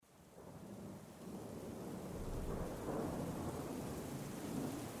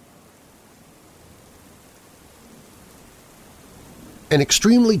An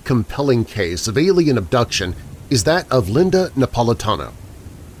extremely compelling case of alien abduction is that of Linda Napolitano.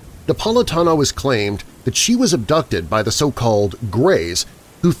 Napolitano has claimed that she was abducted by the so-called Greys,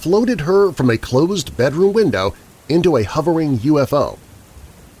 who floated her from a closed bedroom window into a hovering UFO.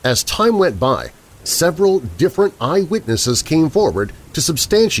 As time went by, several different eyewitnesses came forward to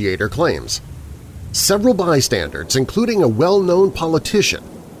substantiate her claims. Several bystanders, including a well-known politician,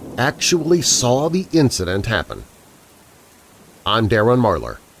 actually saw the incident happen. I'm Darren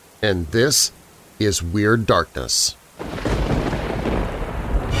Marlar, and this is Weird Darkness.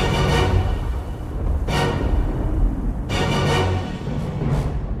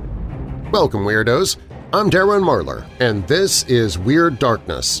 Welcome, Weirdos! I'm Darren Marlar, and this is Weird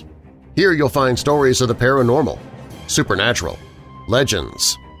Darkness. Here you'll find stories of the paranormal, supernatural,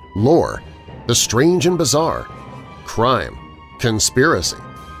 legends, lore, the strange and bizarre, crime, conspiracy,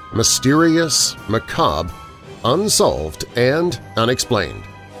 mysterious, macabre, unsolved, and unexplained.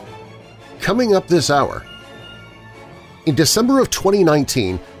 Coming up this hour… In December of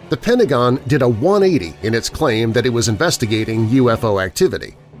 2019, the Pentagon did a 180 in its claim that it was investigating UFO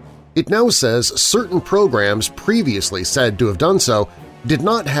activity. It now says certain programs previously said to have done so did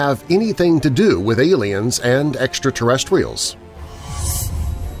not have anything to do with aliens and extraterrestrials.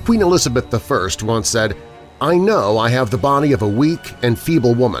 Queen Elizabeth I once said, "I know I have the body of a weak and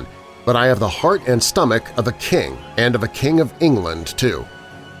feeble woman, but I have the heart and stomach of a king and of a king of England, too."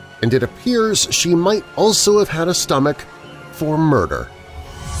 And it appears she might also have had a stomach for murder.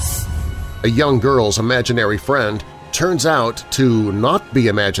 A young girl's imaginary friend turns out to not be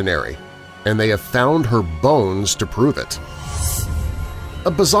imaginary, and they have found her bones to prove it.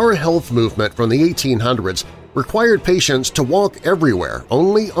 A bizarre health movement from the 1800s required patients to walk everywhere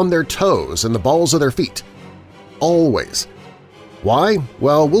only on their toes and the balls of their feet. Always. Why?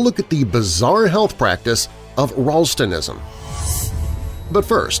 Well, we'll look at the bizarre health practice of Ralstonism. But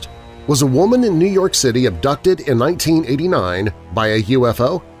first, was a woman in New York City abducted in 1989 by a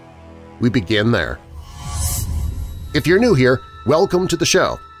UFO? We begin there. If you're new here, welcome to the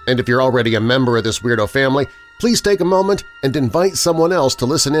show, and if you're already a member of this weirdo family, please take a moment and invite someone else to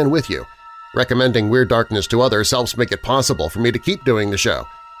listen in with you. Recommending Weird Darkness to others helps make it possible for me to keep doing the show.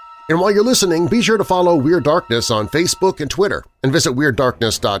 And while you're listening, be sure to follow Weird Darkness on Facebook and Twitter, and visit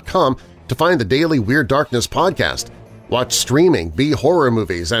WeirdDarkness.com to find the daily Weird Darkness podcast. Watch streaming B-horror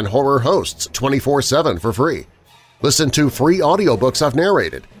movies and horror hosts 24/7 for free. Listen to free audiobooks I've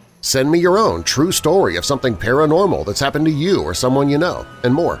narrated. Send me your own true story of something paranormal that's happened to you or someone you know,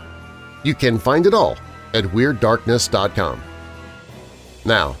 and more. You can find it all at WeirdDarkness.com.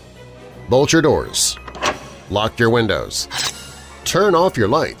 Now, bolt your doors, lock your windows, turn off your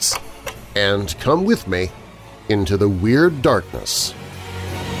lights, and come with me into the Weird Darkness.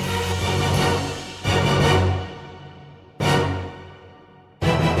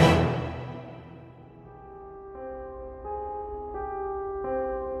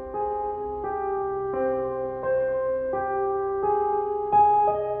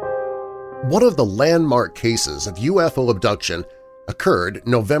 One of the landmark cases of UFO abduction occurred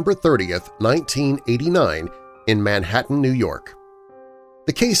November 30th, 1989 in Manhattan, New York.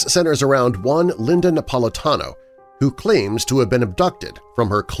 The case centers around one Linda Napolitano, who claims to have been abducted from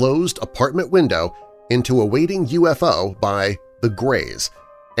her closed apartment window into a waiting UFO by the Greys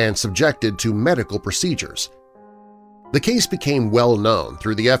and subjected to medical procedures. The case became well known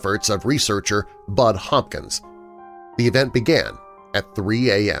through the efforts of researcher Bud Hopkins. The event began at 3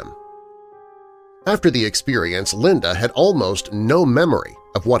 a.m. After the experience, Linda had almost no memory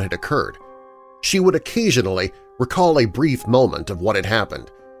of what had occurred. She would occasionally recall a brief moment of what had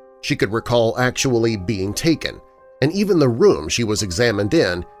happened. She could recall actually being taken, and even the room she was examined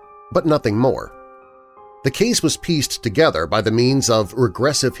in, but nothing more. The case was pieced together by the means of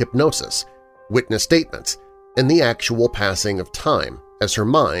regressive hypnosis, witness statements, and the actual passing of time as her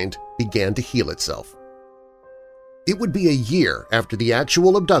mind began to heal itself. It would be a year after the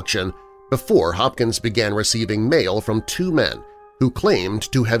actual abduction before Hopkins began receiving mail from two men who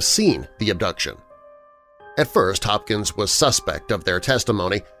claimed to have seen the abduction. At first, Hopkins was suspect of their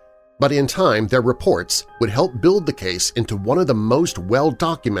testimony, but in time their reports would help build the case into one of the most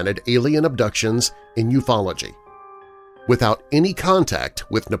well-documented alien abductions in ufology. Without any contact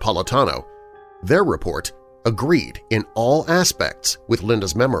with Napolitano, their report agreed in all aspects with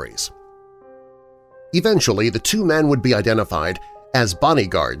Linda's memories. Eventually, the two men would be identified as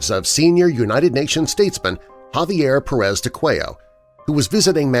bodyguards of senior United Nations statesman Javier Perez de Cuello, who was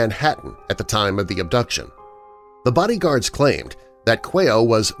visiting Manhattan at the time of the abduction. The bodyguards claimed that Cuello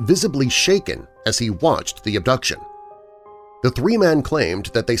was visibly shaken as he watched the abduction. The three men claimed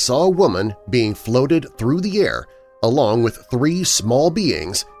that they saw a woman being floated through the air along with 3 small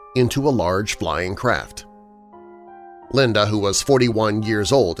beings, into a large flying craft. Linda, who was 41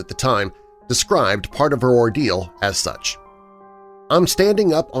 years old at the time, described part of her ordeal as such. "I'm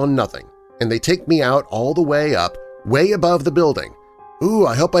standing up on nothing, and they take me out all the way up, way above the building. Ooh,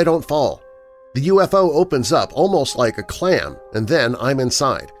 I hope I don't fall. The UFO opens up almost like a clam, and then I'm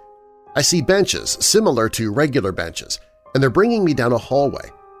inside. I see benches similar to regular benches, and they're bringing me down a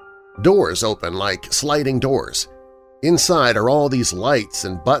hallway. Doors open like sliding doors. Inside are all these lights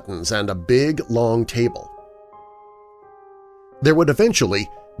and buttons and a big, long table." There would eventually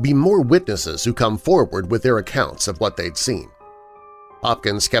be more witnesses who come forward with their accounts of what they'd seen.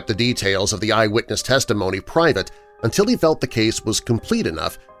 Hopkins kept the details of the eyewitness testimony private until he felt the case was complete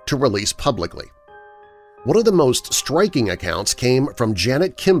enough to release publicly. One of the most striking accounts came from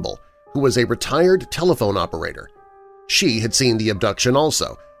Janet Kimball, who was a retired telephone operator. She had seen the abduction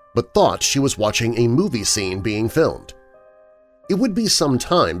also, but thought she was watching a movie scene being filmed. It would be some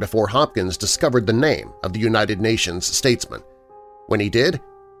time before Hopkins discovered the name of the United Nations statesman. When he did,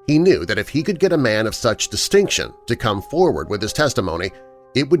 he knew that if he could get a man of such distinction to come forward with his testimony,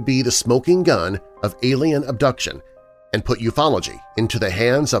 it would be the smoking gun of alien abduction and put ufology into the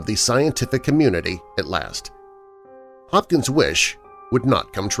hands of the scientific community at last. Hopkins' wish would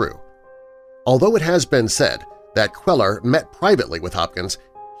not come true. Although it has been said that Queller met privately with Hopkins,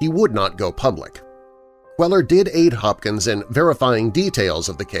 he would not go public. Queller did aid Hopkins in verifying details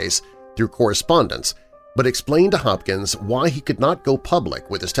of the case through correspondence, but explained to Hopkins why he could not go public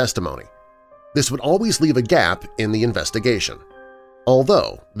with his testimony. This would always leave a gap in the investigation,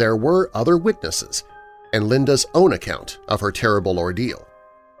 although there were other witnesses and Linda's own account of her terrible ordeal.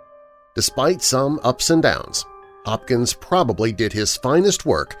 Despite some ups and downs, Hopkins probably did his finest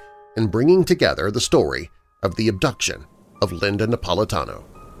work in bringing together the story of the abduction of Linda Napolitano.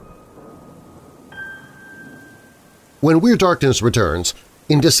 When Weird Darkness returns,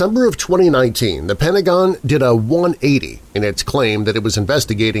 in December of 2019, the Pentagon did a 180 in its claim that it was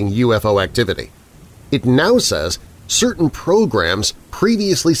investigating UFO activity. It now says certain programs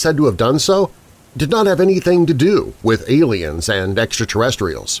previously said to have done so did not have anything to do with aliens and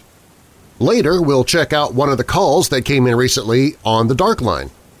extraterrestrials. Later, we'll check out one of the calls that came in recently on the Dark Line.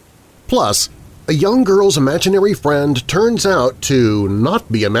 Plus, a young girl's imaginary friend turns out to not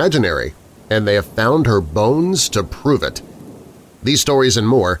be imaginary, and they have found her bones to prove it. These stories and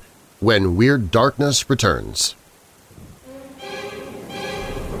more when Weird Darkness returns.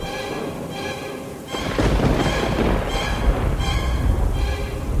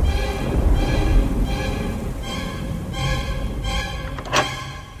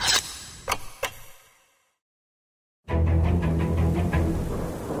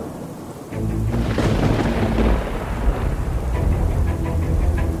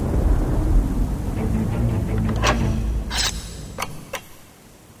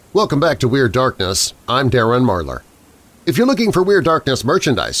 Welcome back to Weird Darkness. I'm Darren Marlar. If you're looking for Weird Darkness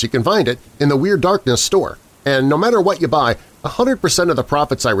merchandise, you can find it in the Weird Darkness store. And no matter what you buy, 100% of the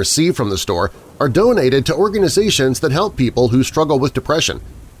profits I receive from the store are donated to organizations that help people who struggle with depression.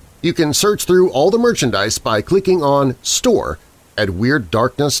 You can search through all the merchandise by clicking on Store at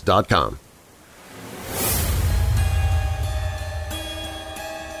WeirdDarkness.com.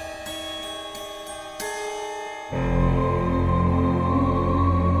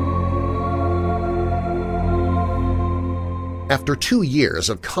 After 2 years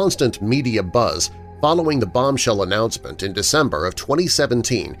of constant media buzz following the bombshell announcement in December of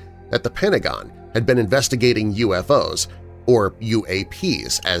 2017 that the Pentagon had been investigating UFOs, or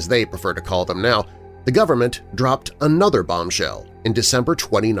UAPs as they prefer to call them now, the government dropped another bombshell in December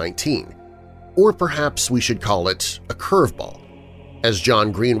 2019. Or perhaps we should call it a curveball, as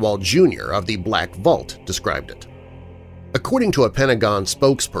John Greenwald Jr. of the Black Vault described it. According to a Pentagon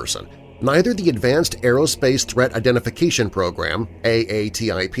spokesperson, neither the Advanced Aerospace Threat Identification Program,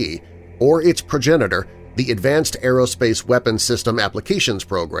 AATIP, or its progenitor, the Advanced Aerospace Weapons System Applications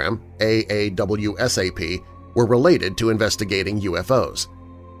Program, AAWSAP, were related to investigating UFOs.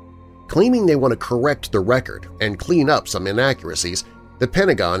 Claiming they want to correct the record and clean up some inaccuracies, the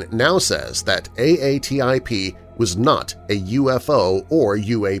Pentagon now says that AATIP was not a UFO or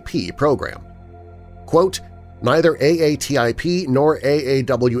UAP program. Quote, "Neither AATIP nor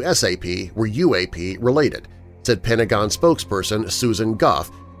AAWSAP were UAP-related," said Pentagon spokesperson Susan Goff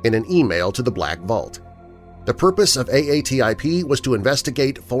in an email to the Black Vault. The purpose of AATIP was to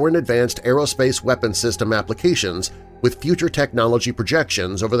investigate foreign advanced aerospace weapon system applications with future technology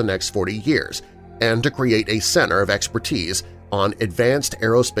projections over the next 40 years and to create a center of expertise on advanced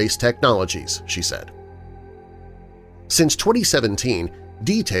aerospace technologies, she said. Since 2017,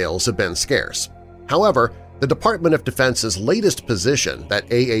 details have been scarce. However, The Department of Defense's latest position that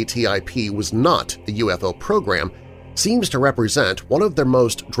AATIP was not a UFO program seems to represent one of their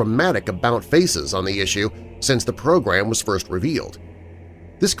most dramatic about-faces on the issue since the program was first revealed.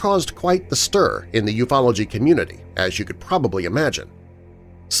 This caused quite the stir in the ufology community, as you could probably imagine.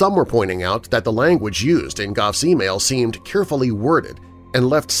 Some were pointing out that the language used in Goff's email seemed carefully worded and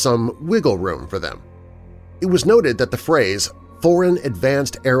left some wiggle room for them. It was noted that the phrase "foreign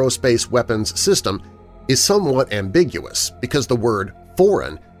advanced aerospace weapons system" is somewhat ambiguous because the word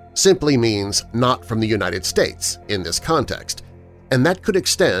 "foreign" simply means not from the United States in this context, and that could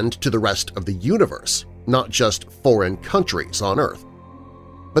extend to the rest of the universe, not just foreign countries on Earth.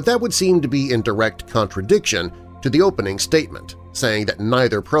 But that would seem to be in direct contradiction to the opening statement, saying that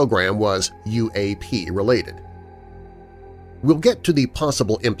neither program was UAP-related. We'll get to the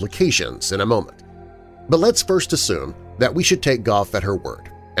possible implications in a moment, but let's first assume that we should take Goff at her word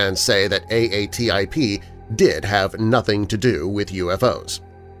and say that AATIP did have nothing to do with UFOs.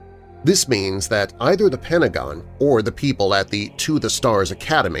 This means that either the Pentagon or the people at the To the Stars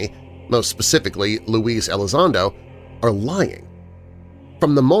Academy, most specifically Luis Elizondo, are lying.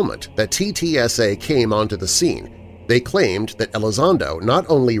 From the moment that TTSA came onto the scene, they claimed that Elizondo not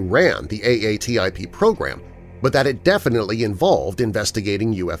only ran the AATIP program, but that it definitely involved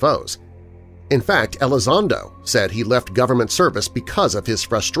investigating UFOs. In fact, Elizondo said he left government service because of his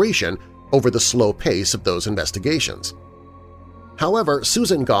frustration over the slow pace of those investigations. However,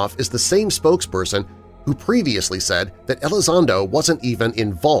 Susan Goff is the same spokesperson who previously said that Elizondo wasn't even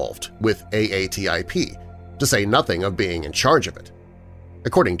involved with AATIP, to say nothing of being in charge of it.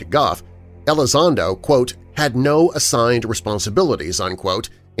 According to Goff, Elizondo, quote, had no assigned responsibilities, unquote,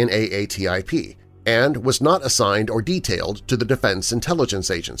 in AATIP and was not assigned or detailed to the Defense Intelligence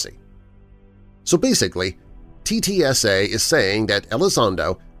Agency. So basically, TTSA is saying that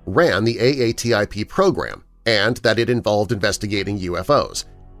Elizondo ran the AATIP program and that it involved investigating UFOs.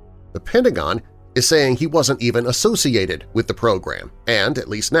 The Pentagon is saying he wasn't even associated with the program and, at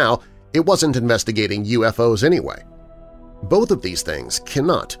least now, it wasn't investigating UFOs anyway. Both of these things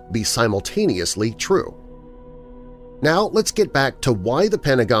cannot be simultaneously true. Now let's get back to why the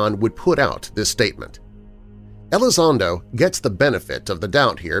Pentagon would put out this statement. Elizondo gets the benefit of the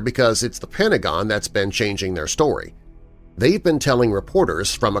doubt here because it's the Pentagon that's been changing their story. They've been telling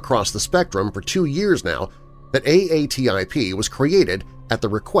reporters from across the spectrum for 2 years now that AATIP was created at the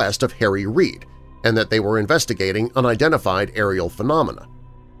request of Harry Reid and that they were investigating unidentified aerial phenomena.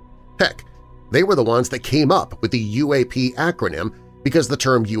 Heck, they were the ones that came up with the UAP acronym because the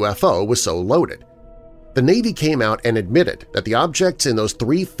term UFO was so loaded. The Navy came out and admitted that the objects in those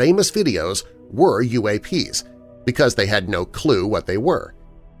 3 famous videos were UAPs because they had no clue what they were.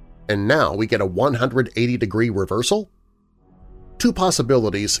 And now we get a 180-degree reversal? 2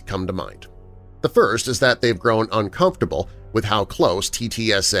 possibilities come to mind. The first is that they've grown uncomfortable with how close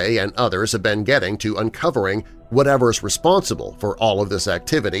TTSA and others have been getting to uncovering whatever's responsible for all of this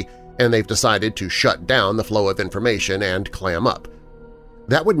activity, and they've decided to shut down the flow of information and clam up.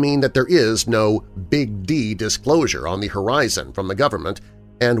 That would mean that there is no Big D disclosure on the horizon from the government,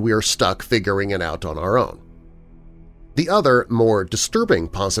 and we're stuck figuring it out on our own. The other, more disturbing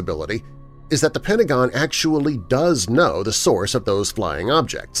possibility is that the Pentagon actually does know the source of those flying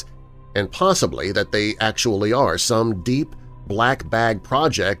objects, and possibly that they actually are some deep black bag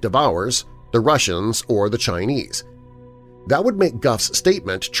project of ours, the Russians, or the Chinese. That would make Goff's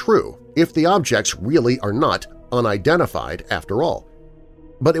statement true if the objects really are not unidentified after all.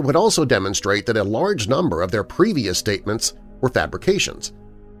 But it would also demonstrate that a large number of their previous statements were fabrications.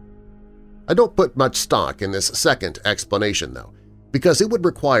 I don't put much stock in this second explanation, though, because it would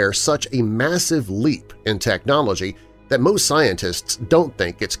require such a massive leap in technology that most scientists don't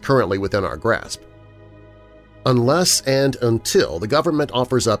think it's currently within our grasp. Unless and until the government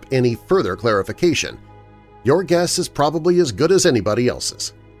offers up any further clarification, your guess is probably as good as anybody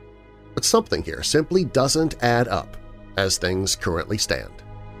else's. But something here simply doesn't add up as things currently stand.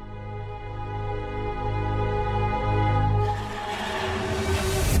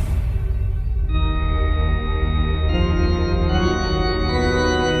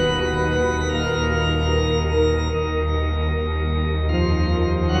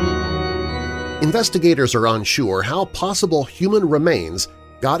 Investigators are unsure how possible human remains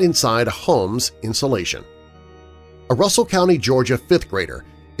got inside a home's insulation. A Russell County, Georgia 5th grader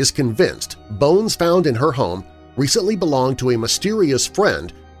is convinced bones found in her home recently belonged to a mysterious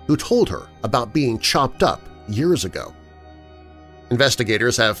friend who told her about being chopped up years ago.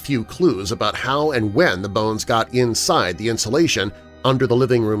 Investigators have few clues about how and when the bones got inside the insulation under the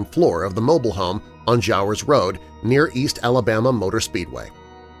living room floor of the mobile home on Jowers Road near East Alabama Motor Speedway.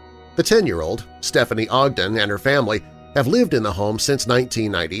 The 10-year-old, Stephanie Ogden, and her family have lived in the home since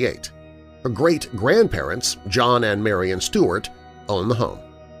 1998. Her great-grandparents, John and Marion Stewart, own the home.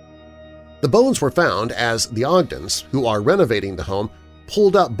 The bones were found as the Ogdens, who are renovating the home,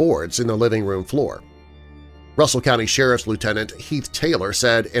 pulled up boards in the living room floor. Russell County Sheriff's Lieutenant Heath Taylor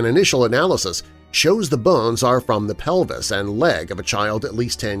said an initial analysis shows the bones are from the pelvis and leg of a child at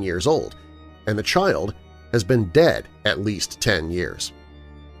least 10 years old, and the child has been dead at least 10 years.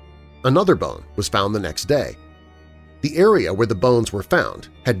 Another bone was found the next day. The area where the bones were found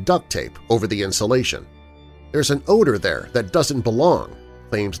had duct tape over the insulation. There's an odor there that doesn't belong,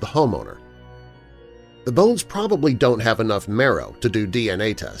 claims the homeowner. The bones probably don't have enough marrow to do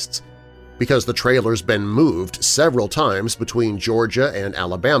DNA tests. Because the trailer's been moved several times between Georgia and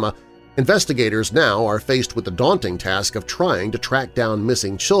Alabama, investigators now are faced with the daunting task of trying to track down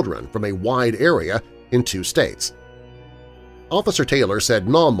missing children from a wide area in 2 states. Officer Taylor said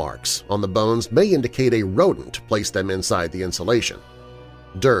gnaw marks on the bones may indicate a rodent placed them inside the insulation.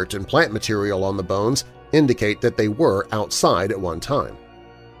 Dirt and plant material on the bones indicate that they were outside at one time.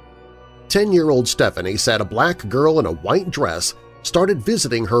 10-year-old Stephanie said a black girl in a white dress started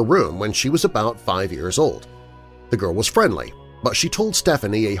visiting her room when she was about 5 years old. The girl was friendly, but she told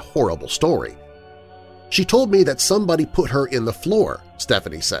Stephanie a horrible story. "She told me that somebody put her in the floor,"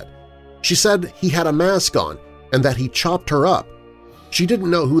 Stephanie said. "She said he had a mask on and that he chopped her up. She didn't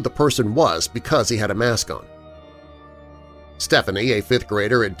know who the person was because he had a mask on." Stephanie, a 5th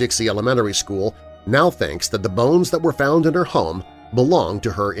grader at Dixie Elementary School, now thinks that the bones that were found in her home belong to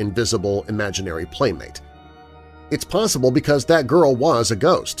her invisible imaginary playmate. "It's possible because that girl was a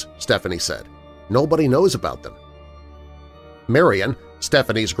ghost," Stephanie said. "Nobody knows about them." Marion,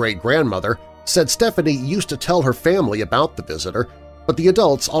 Stephanie's great-grandmother, said Stephanie used to tell her family about the visitor, but the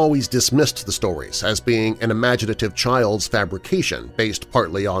adults always dismissed the stories as being an imaginative child's fabrication based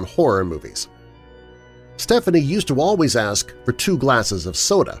partly on horror movies. Stephanie used to always ask for 2 glasses of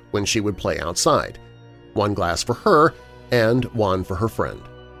soda when she would play outside, 1 glass for her and 1 for her friend.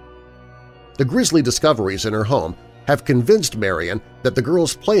 The grisly discoveries in her home have convinced Marion that the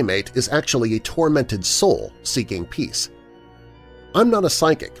girl's playmate is actually a tormented soul seeking peace. "I'm not a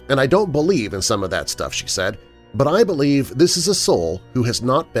psychic, and I don't believe in some of that stuff," she said, "but I believe this is a soul who has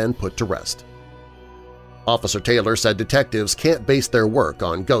not been put to rest." Officer Taylor said detectives can't base their work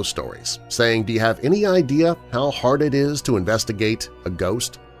on ghost stories, saying, "Do you have any idea how hard it is to investigate a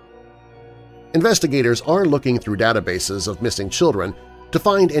ghost?" Investigators are looking through databases of missing children to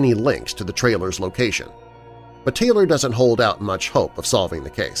find any links to the trailer's location, but Taylor doesn't hold out much hope of solving the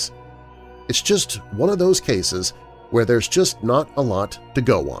case. "It's just one of those cases where there's just not a lot to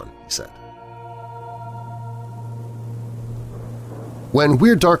go on," he said. When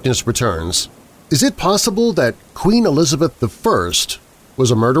Weird Darkness returns, is it possible that Queen Elizabeth I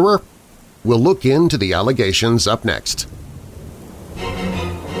was a murderer? We'll look into the allegations up next.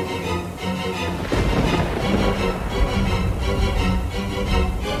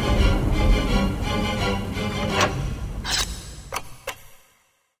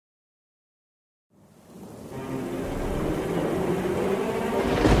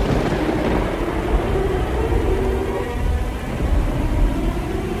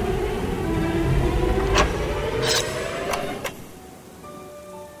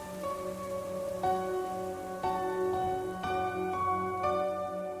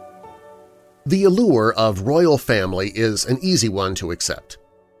 The allure of royal family is an easy one to accept.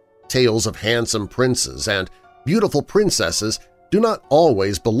 Tales of handsome princes and beautiful princesses do not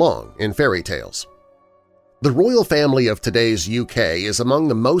always belong in fairy tales. The royal family of today's UK is among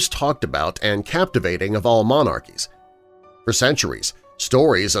the most talked about and captivating of all monarchies. For centuries,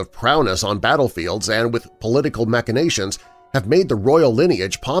 stories of prowess on battlefields and with political machinations have made the royal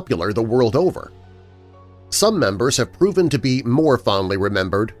lineage popular the world over. Some members have proven to be more fondly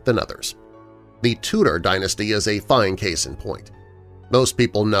remembered than others. The Tudor dynasty is a fine case in point. Most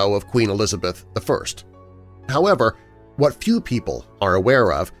people know of Queen Elizabeth I. However, what few people are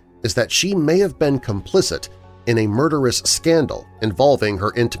aware of is that she may have been complicit in a murderous scandal involving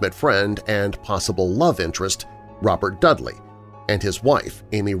her intimate friend and possible love interest, Robert Dudley, and his wife,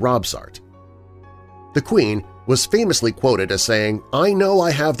 Amy Robsart. The Queen was famously quoted as saying, "I know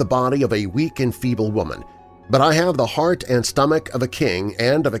I have the body of a weak and feeble woman, but I have the heart and stomach of a king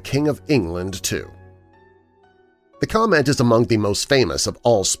and of a king of England, too." The comment is among the most famous of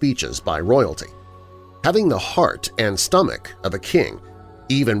all speeches by royalty. Having the heart and stomach of a king,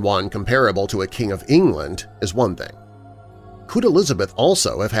 even one comparable to a king of England, is one thing. Could Elizabeth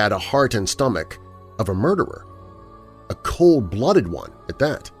also have had a heart and stomach of a murderer? A cold-blooded one at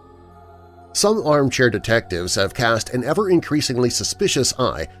that. Some armchair detectives have cast an ever-increasingly suspicious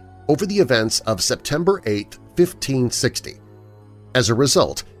eye over the events of September 8, 1560. As a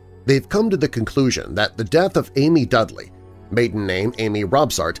result, they've come to the conclusion that the death of Amy Dudley, maiden name Amy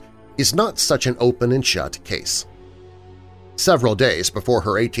Robsart, is not such an open and shut case. Several days before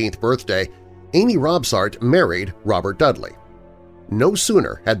her 18th birthday, Amy Robsart married Robert Dudley. No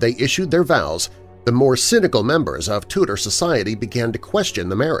sooner had they issued their vows, the more cynical members of Tudor society began to question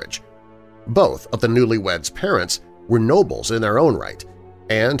the marriage. Both of the newlyweds' parents were nobles in their own right,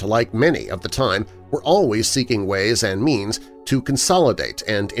 and, like many of the time, were always seeking ways and means to consolidate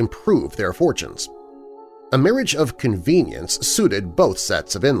and improve their fortunes. A marriage of convenience suited both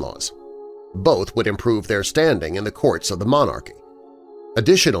sets of in-laws. Both would improve their standing in the courts of the monarchy.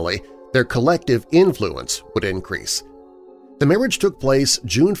 Additionally, their collective influence would increase. The marriage took place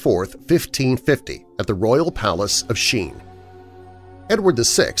June 4, 1550, at the Royal Palace of Sheen. Edward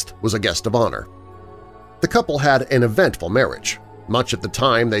VI was a guest of honor. The couple had an eventful marriage. Much of the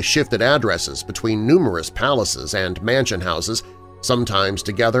time they shifted addresses between numerous palaces and mansion houses, sometimes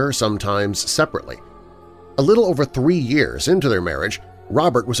together, sometimes separately. A little over 3 years into their marriage,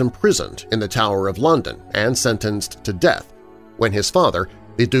 Robert was imprisoned in the Tower of London and sentenced to death when his father,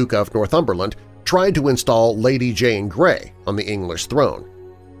 the Duke of Northumberland, tried to install Lady Jane Grey on the English throne.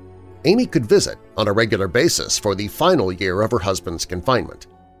 Amy could visit on a regular basis for the final year of her husband's confinement.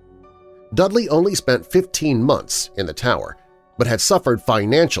 Dudley only spent 15 months in the Tower, but had suffered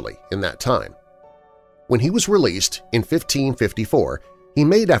financially in that time. When he was released in 1554, he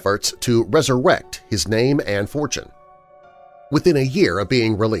made efforts to resurrect his name and fortune. Within a year of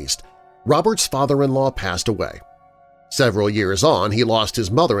being released, Robert's father-in-law passed away. Several years on, he lost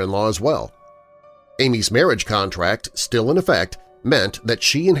his mother-in-law as well. Amy's marriage contract, still in effect, meant that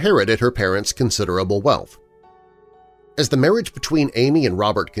she inherited her parents' considerable wealth. As the marriage between Amy and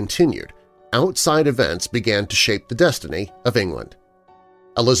Robert continued, outside events began to shape the destiny of England.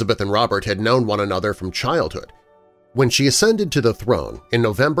 Elizabeth and Robert had known one another from childhood. When she ascended to the throne in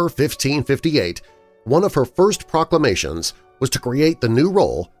November 1558, one of her first proclamations was to create the new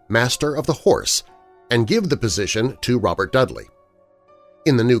role, Master of the Horse, and give the position to Robert Dudley.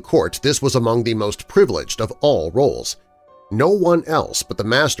 In the new court, this was among the most privileged of all roles. No one else but the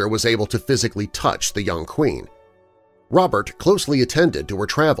master was able to physically touch the young queen. Robert closely attended to her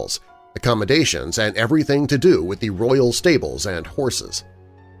travels, accommodations, and everything to do with the royal stables and horses.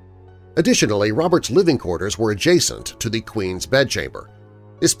 Additionally, Robert's living quarters were adjacent to the queen's bedchamber.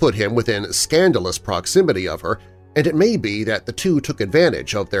 This put him within scandalous proximity of her, and it may be that the two took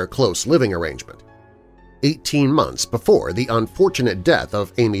advantage of their close living arrangement. 18 months before the unfortunate death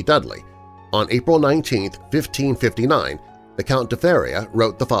of Amy Dudley, on April 19, 1559, the Count de Feria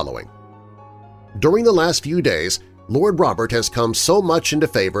wrote the following: "During the last few days, Lord Robert has come so much into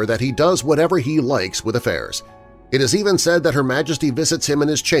favor that he does whatever he likes with affairs. It is even said that Her Majesty visits him in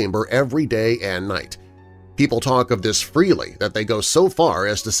his chamber every day and night. People talk of this freely that they go so far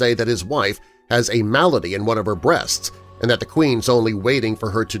as to say that his wife has a malady in one of her breasts and that the Queen's only waiting for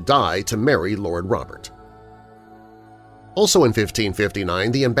her to die to marry Lord Robert." Also in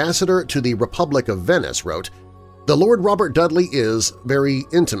 1559, the ambassador to the Republic of Venice wrote, "The Lord Robert Dudley is very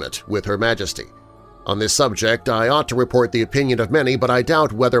intimate with Her Majesty. On this subject I ought to report the opinion of many, but I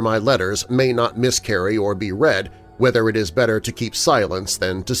doubt whether my letters may not miscarry or be read, whether it is better to keep silence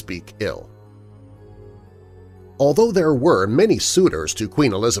than to speak ill." Although there were many suitors to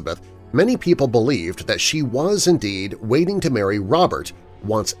Queen Elizabeth, many people believed that she was indeed waiting to marry Robert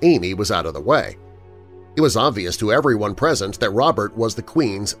once Amy was out of the way. It was obvious to everyone present that Robert was the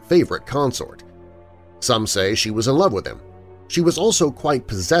Queen's favorite consort. Some say she was in love with him. She was also quite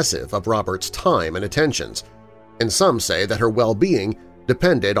possessive of Robert's time and attentions, and some say that her well-being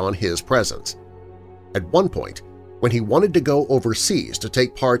depended on his presence. At one point, when he wanted to go overseas to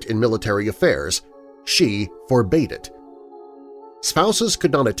take part in military affairs, she forbade it. Spouses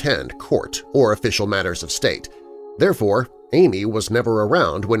could not attend court or official matters of state. Therefore, Amy was never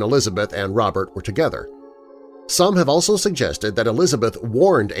around when Elizabeth and Robert were together. Some have also suggested that Elizabeth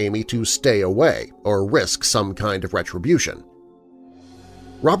warned Amy to stay away or risk some kind of retribution.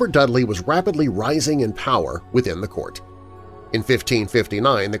 Robert Dudley was rapidly rising in power within the court. In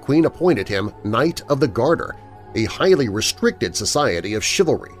 1559, the Queen appointed him Knight of the Garter, a highly restricted society of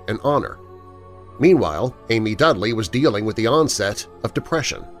chivalry and honor. Meanwhile, Amy Dudley was dealing with the onset of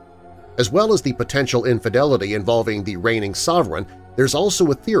depression. As well as the potential infidelity involving the reigning sovereign, there's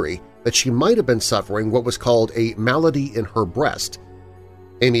also a theory that she might have been suffering what was called a malady in her breast.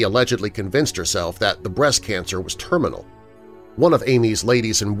 Amy allegedly convinced herself that the breast cancer was terminal. One of Amy's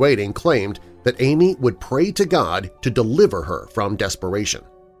ladies-in-waiting claimed that Amy would pray to God to deliver her from desperation.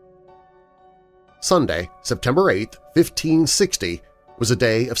 Sunday, September 8, 1560, was a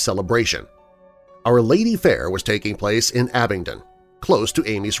day of celebration. Our Lady Fair was taking place in Abingdon, close to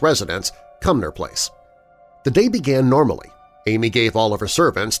Amy's residence, Cumnor Place. The day began normally. Amy gave all of her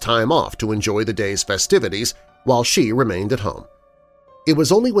servants time off to enjoy the day's festivities while she remained at home. It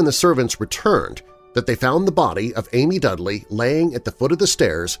was only when the servants returned that they found the body of Amy Dudley laying at the foot of the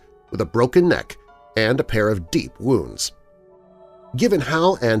stairs with a broken neck and a pair of deep wounds. Given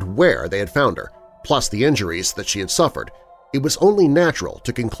how and where they had found her, plus the injuries that she had suffered, it was only natural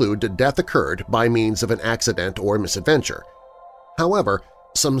to conclude that death occurred by means of an accident or misadventure. However,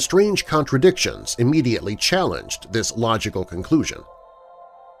 some strange contradictions immediately challenged this logical conclusion.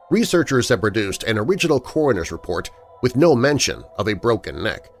 Researchers have produced an original coroner's report with no mention of a broken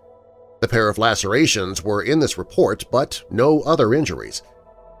neck. The pair of lacerations were in this report, but no other injuries.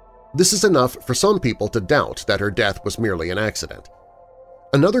 This is enough for some people to doubt that her death was merely an accident.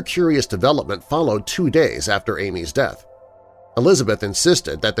 Another curious development followed 2 days after Amy's death. Elizabeth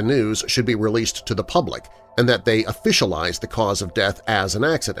insisted that the news should be released to the public and that they officialize the cause of death as an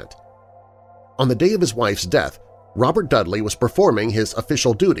accident. On the day of his wife's death, Robert Dudley was performing his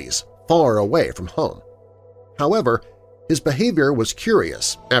official duties far away from home. However, his behavior was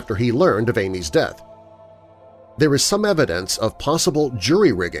curious after he learned of Amy's death. There is some evidence of possible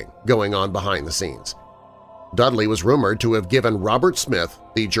jury rigging going on behind the scenes. Dudley was rumored to have given Robert Smith,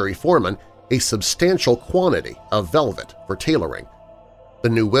 the jury foreman, a substantial quantity of velvet for tailoring. The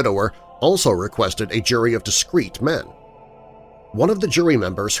new widower also requested a jury of discreet men. One of the jury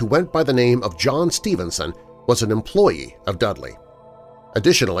members, who went by the name of John Stevenson, was an employee of Dudley.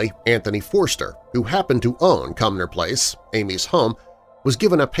 Additionally, Anthony Forster, who happened to own Cumnor Place, Amy's home, was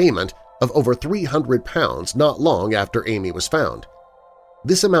given a payment of over £300 not long after Amy was found.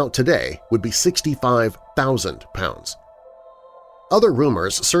 This amount today would be £65,000. Other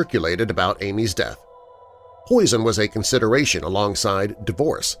rumors circulated about Amy's death. Poison was a consideration alongside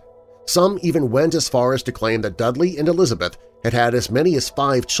divorce. Some even went as far as to claim that Dudley and Elizabeth had had as many as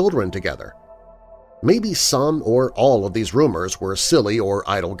 5 children together. Maybe some or all of these rumors were silly or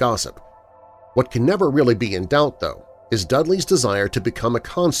idle gossip. What can never really be in doubt, though, is Dudley's desire to become a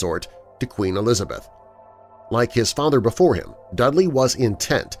consort to Queen Elizabeth. Like his father before him, Dudley was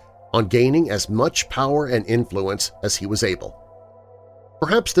intent on gaining as much power and influence as he was able.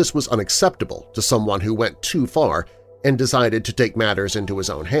 Perhaps this was unacceptable to someone who went too far and decided to take matters into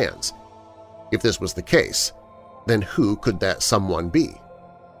his own hands. If this was the case, then who could that someone be?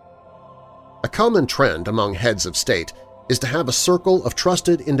 A common trend among heads of state is to have a circle of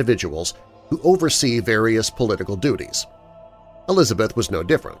trusted individuals who oversee various political duties. Elizabeth was no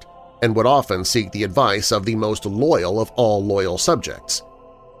different, and would often seek the advice of the most loyal of all loyal subjects.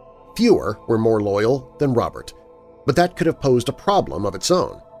 Fewer were more loyal than Robert, but that could have posed a problem of its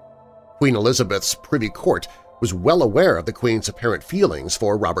own. Queen Elizabeth's Privy Court was well aware of the Queen's apparent feelings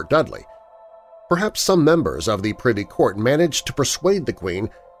for Robert Dudley. Perhaps some members of the Privy Court managed to persuade the Queen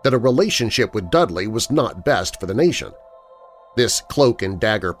that a relationship with Dudley was not best for the nation. This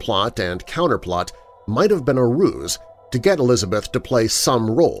cloak-and-dagger plot and counterplot might have been a ruse to get Elizabeth to play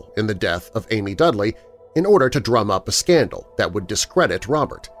some role in the death of Amy Dudley in order to drum up a scandal that would discredit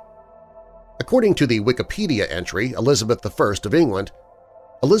Robert. According to the Wikipedia entry Elizabeth I of England,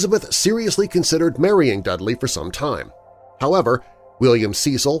 Elizabeth seriously considered marrying Dudley for some time. However, William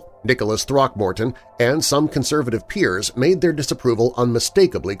Cecil, Nicholas Throckmorton, and some conservative peers made their disapproval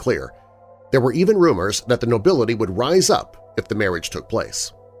unmistakably clear. There were even rumors that the nobility would rise up if the marriage took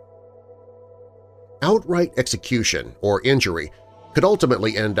place. Outright execution or injury could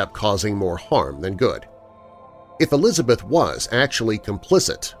ultimately end up causing more harm than good. If Elizabeth was actually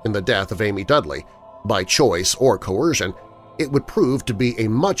complicit in the death of Amy Dudley, by choice or coercion, it would prove to be a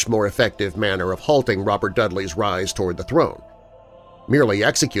much more effective manner of halting Robert Dudley's rise toward the throne. Merely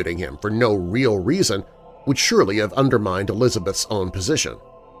executing him for no real reason would surely have undermined Elizabeth's own position.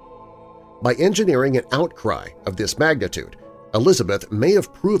 By engineering an outcry of this magnitude, Elizabeth may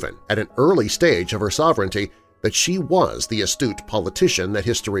have proven at an early stage of her sovereignty that she was the astute politician that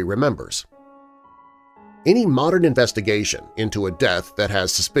history remembers. Any modern investigation into a death that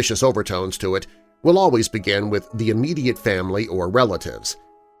has suspicious overtones to it will always begin with the immediate family or relatives.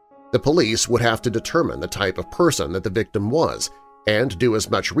 The police would have to determine the type of person that the victim was and do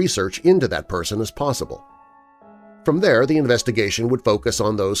as much research into that person as possible. From there, the investigation would focus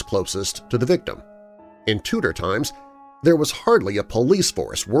on those closest to the victim. In Tudor times, there was hardly a police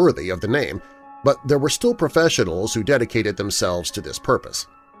force worthy of the name, but there were still professionals who dedicated themselves to this purpose.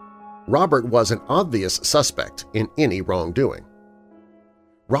 Robert was an obvious suspect in any wrongdoing.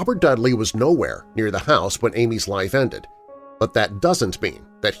 Robert Dudley was nowhere near the house when Amy's life ended, but that doesn't mean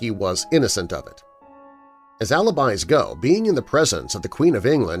that he was innocent of it. As alibis go, being in the presence of the Queen of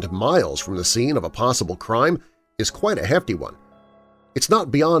England miles from the scene of a possible crime is quite a hefty one. It's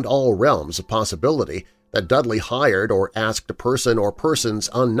not beyond all realms of possibility that Dudley hired or asked a person or persons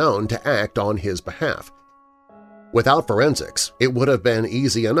unknown to act on his behalf. Without forensics, it would have been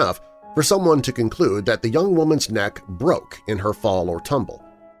easy enough for someone to conclude that the young woman's neck broke in her fall or tumble.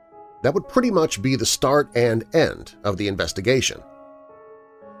 That would pretty much be the start and end of the investigation.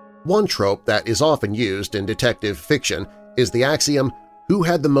 One trope that is often used in detective fiction is the axiom, "Who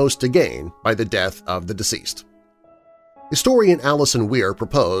had the most to gain by the death of the deceased?" Historian Alison Weir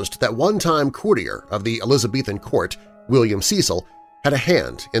proposed that one-time courtier of the Elizabethan court, William Cecil, had a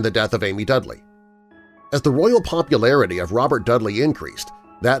hand in the death of Amy Dudley. As the royal popularity of Robert Dudley increased,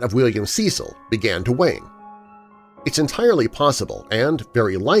 that of William Cecil began to wane. It's entirely possible and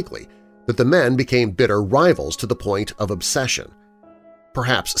very likely that the men became bitter rivals to the point of obsession.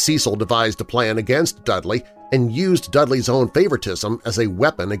 Perhaps Cecil devised a plan against Dudley and used Dudley's own favoritism as a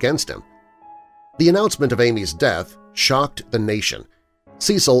weapon against him. The announcement of Amy's death shocked the nation.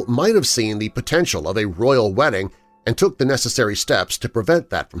 Cecil might have seen the potential of a royal wedding and took the necessary steps to prevent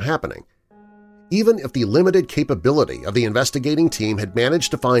that from happening. Even if the limited capability of the investigating team had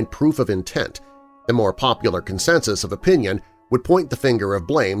managed to find proof of intent, the more popular consensus of opinion would point the finger of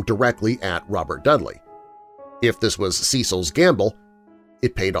blame directly at Robert Dudley. If this was Cecil's gamble,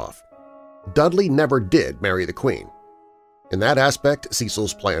 it paid off. Dudley never did marry the Queen. In that aspect,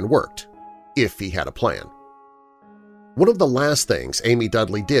 Cecil's plan worked, if he had a plan. One of the last things Amy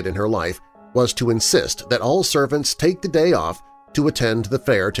Dudley did in her life was to insist that all servants take the day off to attend the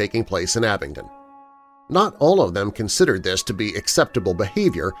fair taking place in Abingdon. Not all of them considered this to be acceptable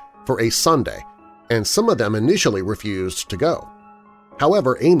behavior for a Sunday, and some of them initially refused to go.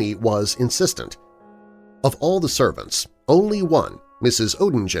 However, Amy was insistent. Of all the servants, only one, Mrs.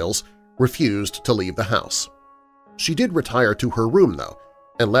 Odengills, refused to leave the house. She did retire to her room, though,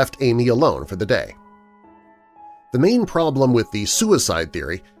 and left Amy alone for the day. The main problem with the suicide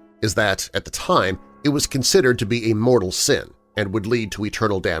theory is that, at the time, it was considered to be a mortal sin and would lead to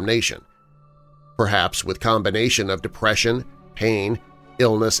eternal damnation. Perhaps with combination of depression, pain,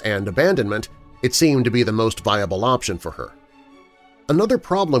 illness, and abandonment, it seemed to be the most viable option for her. Another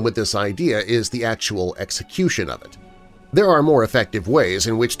problem with this idea is the actual execution of it. There are more effective ways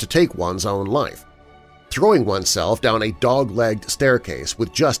in which to take one's own life. Throwing oneself down a dog-legged staircase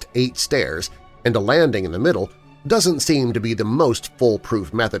with just 8 stairs and a landing in the middle doesn't seem to be the most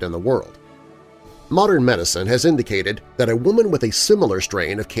foolproof method in the world. Modern medicine has indicated that a woman with a similar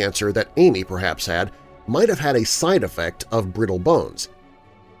strain of cancer that Amy perhaps had might have had a side effect of brittle bones.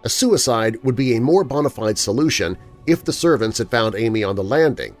 A suicide would be a more bona fide solution if the servants had found Amy on the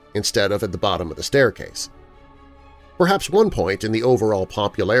landing instead of at the bottom of the staircase. Perhaps one point in the overall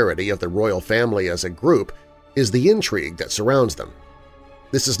popularity of the royal family as a group is the intrigue that surrounds them.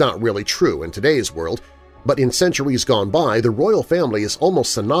 This is not really true in today's world, but in centuries gone by, the royal family is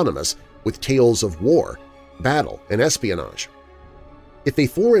almost synonymous with tales of war, battle, and espionage. If a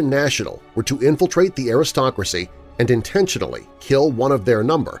foreign national were to infiltrate the aristocracy and intentionally kill one of their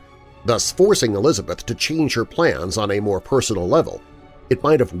number, thus forcing Elizabeth to change her plans on a more personal level, it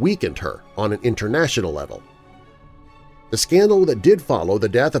might have weakened her on an international level. The scandal that did follow the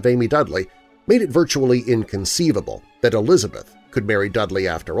death of Amy Dudley made it virtually inconceivable that Elizabeth could marry Dudley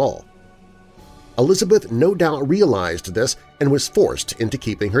after all. Elizabeth no doubt realized this and was forced into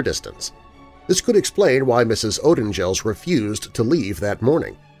keeping her distance. This could explain why Mrs. Odengills refused to leave that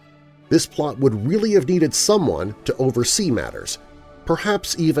morning. This plot would really have needed someone to oversee matters,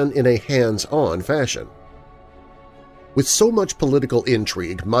 perhaps even in a hands-on fashion. With so much political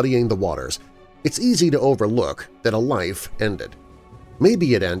intrigue muddying the waters, it's easy to overlook that a life ended.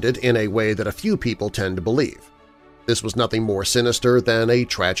 Maybe it ended in a way that a few people tend to believe. This was nothing more sinister than a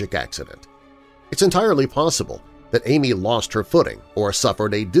tragic accident. It's entirely possible that Amy lost her footing or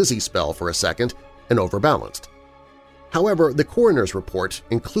suffered a dizzy spell for a second and overbalanced. However, the coroner's report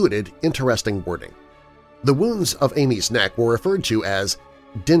included interesting wording. The wounds of Amy's neck were referred to as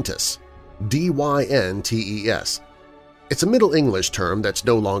dyntes, D-Y-N-T-E-S. It's a Middle English term that's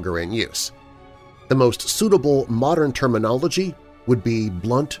no longer in use. The most suitable modern terminology would be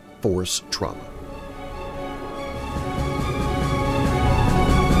blunt force trauma.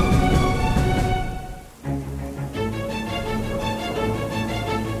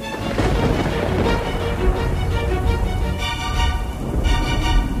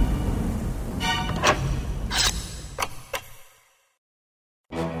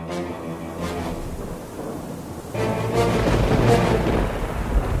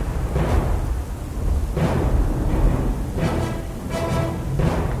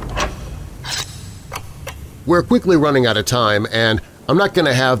 We're quickly running out of time, and I'm not going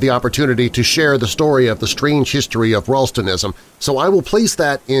to have the opportunity to share the story of the strange history of Ralstonism, so I will place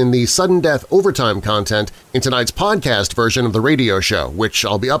that in the sudden death overtime content in tonight's podcast version of the radio show, which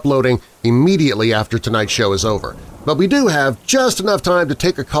I'll be uploading immediately after tonight's show is over. But we do have just enough time to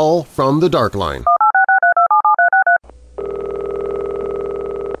take a call from the Dark Line.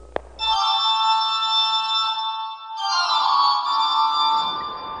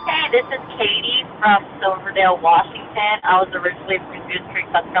 This is Katie from Silverdale, Washington. I was originally from Goose Creek,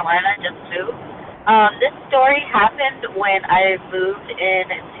 South Carolina, just moved. This story happened when I moved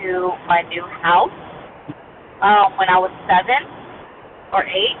into my new house when I was 7 or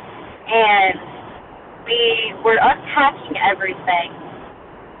 8, and we were unpacking everything,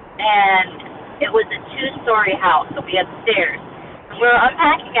 and it was a 2-story house, so we had stairs. And we were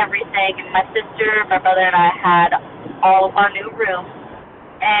unpacking everything, and my sister, my brother, and I had all of our new rooms.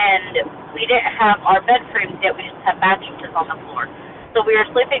 And we didn't have our bed frames yet, we just had mattresses on the floor. So we were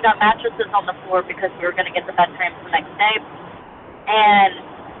sleeping on mattresses on the floor because we were going to get the bed frames the next day. And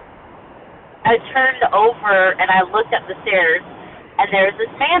I turned over and I looked at the stairs, and there was this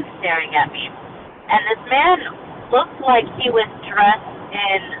man staring at me. And this man looked like he was dressed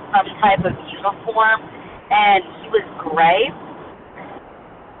in some type of uniform, and he was gray.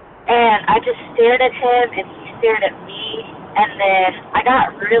 And I just stared at him, and he stared at me. And then I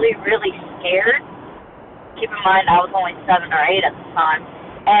got really, really scared. Keep in mind, I was only 7 or 8 at the time.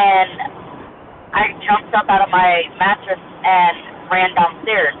 And I jumped up out of my mattress and ran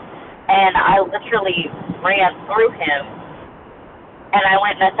downstairs. And I literally ran through him. And I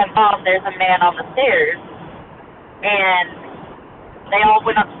went and I said, Mom, there's a man on the stairs. And they all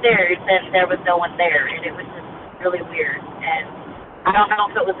went upstairs, and there was no one there. And it was just really weird. And I don't know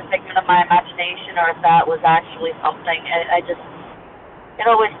if it was a figment of my imagination or if that was actually something. It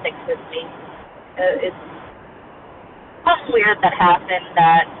always sticks with me. It's something weird that happened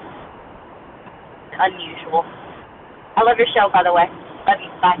that's unusual. I love your show, by the way. Love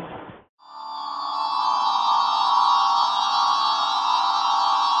you. Bye.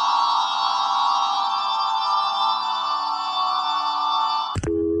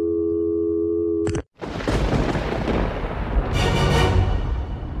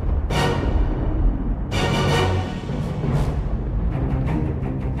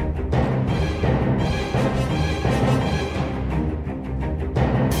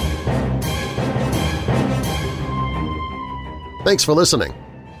 Thanks for listening.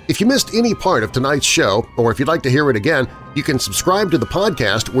 If you missed any part of tonight's show, or if you'd like to hear it again, you can subscribe to the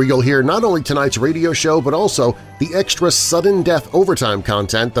podcast where you'll hear not only tonight's radio show but also the extra sudden death overtime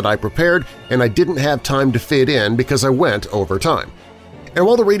content that I prepared and I didn't have time to fit in because I went over time. And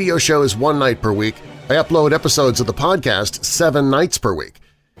while the radio show is 1 night per week, I upload episodes of the podcast 7 nights per week.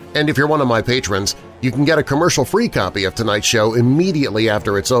 And if you're one of my patrons, you can get a commercial-free copy of tonight's show immediately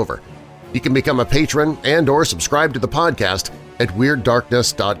after it's over. You can become a patron and/or subscribe to the podcast at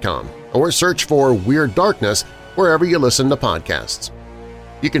WeirdDarkness.com or search for Weird Darkness wherever you listen to podcasts.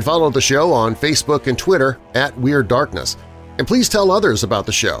 You can follow the show on Facebook and Twitter at Weird Darkness, and please tell others about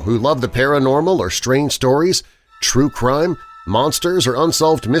the show who love the paranormal or strange stories, true crime, monsters, or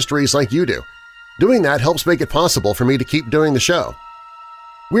unsolved mysteries like you do. Doing that helps make it possible for me to keep doing the show.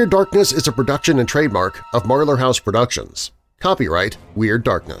 Weird Darkness is a production and trademark of Marlar House Productions. Copyright Weird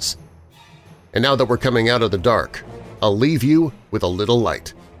Darkness. And now that we're coming out of the dark, I'll leave you with a little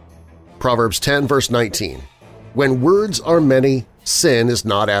light. Proverbs 10 verse 19, "When words are many, sin is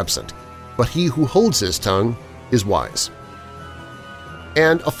not absent, but he who holds his tongue is wise."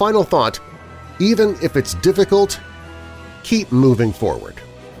 And a final thought, even if it's difficult, keep moving forward.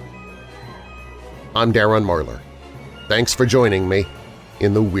 I'm Darren Marlar. Thanks for joining me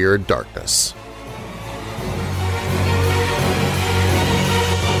in the Weird Darkness.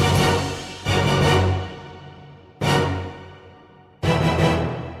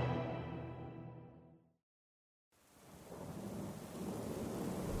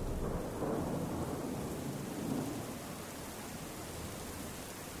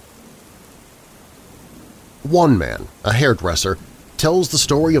 One man, a hairdresser, tells the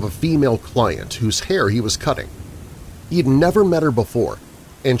story of a female client whose hair he was cutting. He'd never met her before,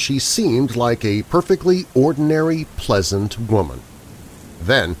 and she seemed like a perfectly ordinary, pleasant woman.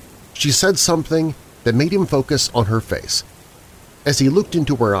 Then she said something that made him focus on her face. As he looked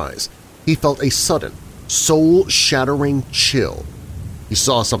into her eyes, he felt a sudden, soul-shattering chill. He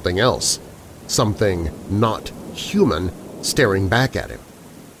saw something else, something not human, staring back at him.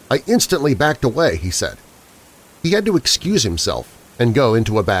 "I instantly backed away," he said. He had to excuse himself and go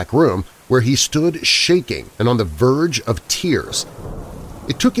into a back room where he stood shaking and on the verge of tears.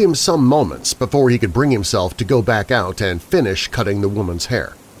 It took him some moments before he could bring himself to go back out and finish cutting the woman's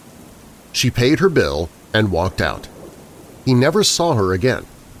hair. She paid her bill and walked out. He never saw her again.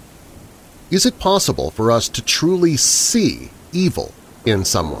 Is it possible for us to truly see evil in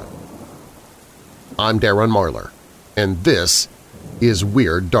someone? I'm Darren Marlar, and this is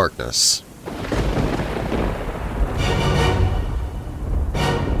Weird Darkness.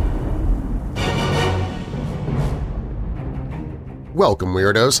 Welcome,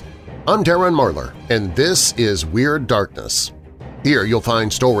 Weirdos! I'm Darren Marlar, and this is Weird Darkness. Here you'll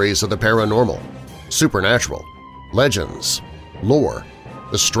find stories of the paranormal, supernatural, legends, lore,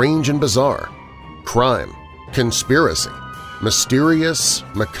 the strange and bizarre, crime, conspiracy, mysterious,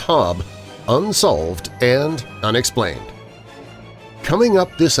 macabre, unsolved, and unexplained. Coming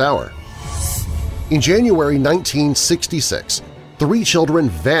up this hour… In January 1966, 3 children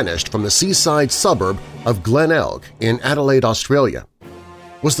vanished from the seaside suburb of Glenelg in Adelaide, Australia.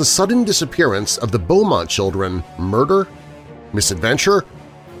 Was the sudden disappearance of the Beaumont children murder, misadventure,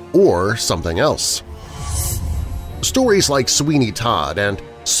 or something else? Stories like Sweeney Todd and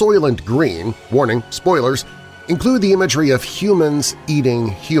Soylent Green, warning, spoilers, include the imagery of humans eating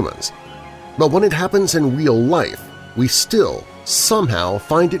humans. But when it happens in real life, we still somehow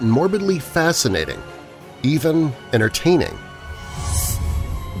find it morbidly fascinating, even entertaining.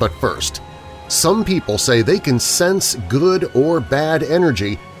 But first, some people say they can sense good or bad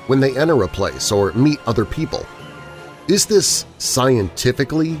energy when they enter a place or meet other people. Is this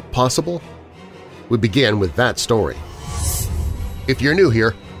scientifically possible? We begin with that story. If you're new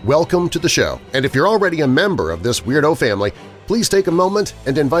here, welcome to the show, and if you're already a member of this weirdo family, please take a moment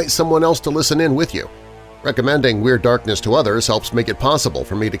and invite someone else to listen in with you. Recommending Weird Darkness to others helps make it possible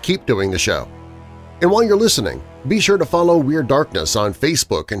for me to keep doing the show. And while you're listening, be sure to follow Weird Darkness on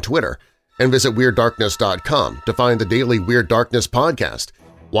Facebook and Twitter, and visit WeirdDarkness.com to find the daily Weird Darkness podcast.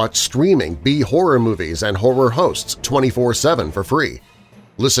 Watch streaming B-horror movies and horror hosts 24/7 for free.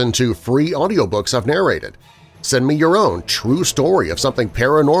 Listen to free audiobooks I've narrated. Send me your own true story of something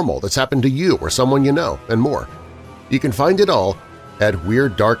paranormal that's happened to you or someone you know, and more. You can find it all at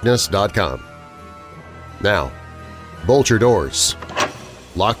WeirdDarkness.com. Now, bolt your doors,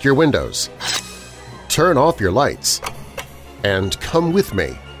 lock your windows, turn off your lights, and come with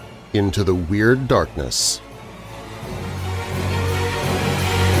me into the Weird Darkness.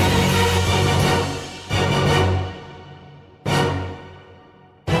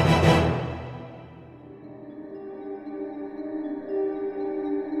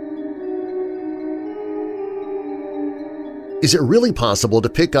 Is it really possible to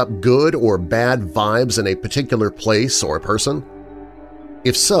pick up good or bad vibes in a particular place or person?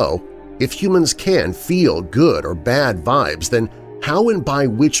 If so, if humans can feel good or bad vibes, then how and by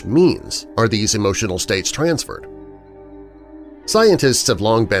which means are these emotional states transferred? Scientists have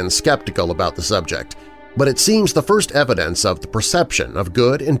long been skeptical about the subject, but it seems the first evidence of the perception of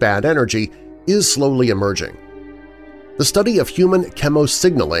good and bad energy is slowly emerging. The study of human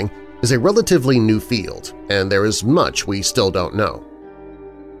chemosignaling is a relatively new field, and there is much we still don't know.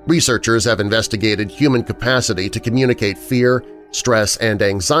 Researchers have investigated human capacity to communicate fear, stress, and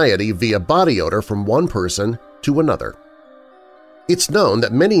anxiety via body odor from one person to another. It's known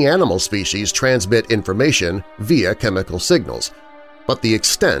that many animal species transmit information via chemical signals, but the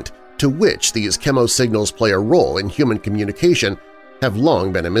extent to which these chemosignals play a role in human communication have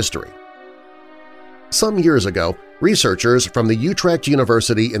long been a mystery. Some years ago, researchers from the Utrecht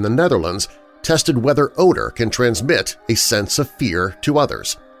University in the Netherlands tested whether odor can transmit a sense of fear to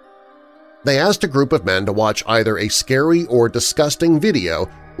others. They asked a group of men to watch either a scary or disgusting video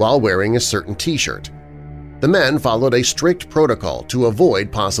while wearing a certain t-shirt. The men followed a strict protocol to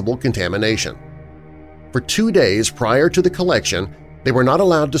avoid possible contamination. For 2 days prior to the collection, they were not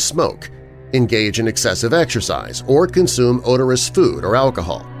allowed to smoke, engage in excessive exercise, or consume odorous food or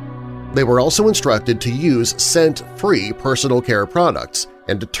alcohol. They were also instructed to use scent-free personal care products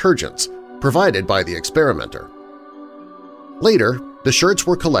and detergents provided by the experimenter. Later, the shirts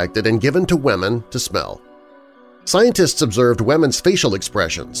were collected and given to women to smell. Scientists observed women's facial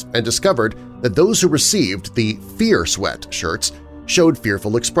expressions and discovered that those who received the Fear Sweat shirts showed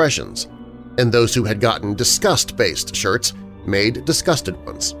fearful expressions, and those who had gotten disgust-based shirts made disgusted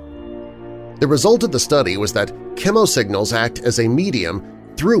ones. The result of the study was that chemosignals act as a medium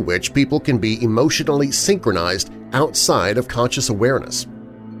through which people can be emotionally synchronized outside of conscious awareness.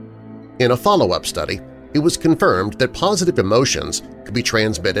 In a follow-up study, it was confirmed that positive emotions could be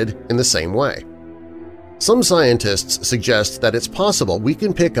transmitted in the same way. Some scientists suggest that it's possible we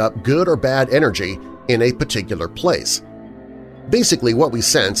can pick up good or bad energy in a particular place. Basically, what we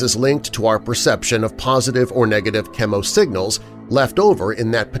sense is linked to our perception of positive or negative chemosignals left over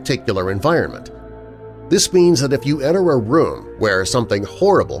in that particular environment. This means that if you enter a room where something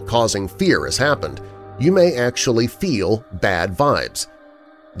horrible causing fear has happened, you may actually feel bad vibes.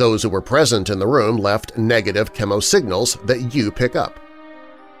 Those who were present in the room left negative chemosignals that you pick up.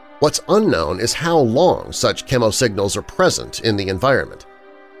 What's unknown is how long such chemosignals are present in the environment.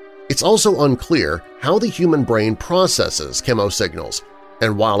 It's also unclear how the human brain processes chemosignals,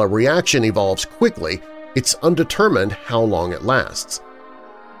 and while a reaction evolves quickly, it's undetermined how long it lasts.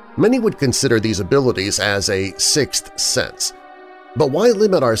 Many would consider these abilities as a sixth sense. But why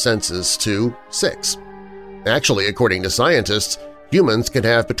limit our senses to 6? Actually, according to scientists, humans can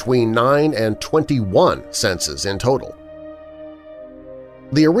have between 9 and 21 senses in total.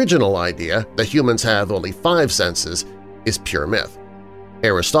 The original idea that humans have only 5 senses is pure myth.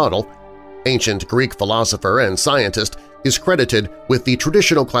 Aristotle, ancient Greek philosopher and scientist, is credited with the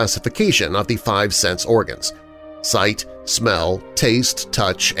traditional classification of the 5 sense organs – sight, smell, taste,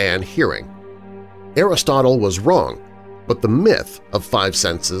 touch, and hearing. Aristotle was wrong, but the myth of 5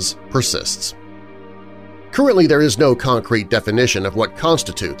 senses persists. Currently, there is no concrete definition of what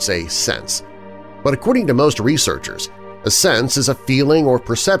constitutes a sense, but according to most researchers, a sense is a feeling or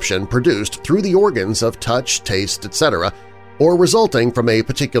perception produced through the organs of touch, taste, etc., or resulting from a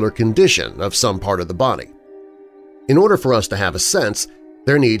particular condition of some part of the body. In order for us to have a sense,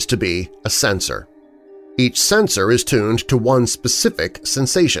 there needs to be a sensor. Each sensor is tuned to one specific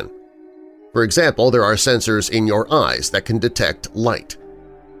sensation. For example, there are sensors in your eyes that can detect light.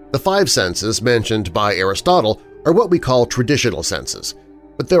 The 5 senses mentioned by Aristotle are what we call traditional senses,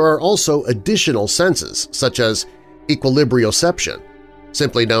 but there are also additional senses such as equilibrioception,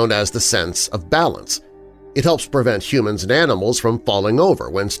 simply known as the sense of balance. It helps prevent humans and animals from falling over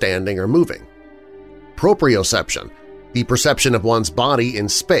when standing or moving. Proprioception, the perception of one's body in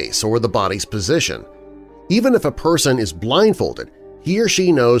space or the body's position. Even if a person is blindfolded, he or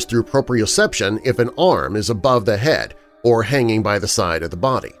she knows through proprioception if an arm is above the head or hanging by the side of the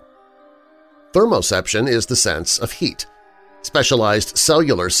body. Thermoception is the sense of heat. Specialized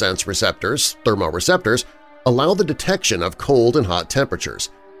cellular sense receptors, thermoreceptors, allow the detection of cold and hot temperatures.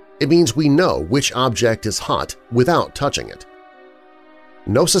 It means we know which object is hot without touching it.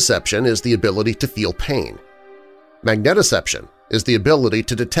 Nociception is the ability to feel pain. Magnetoception is the ability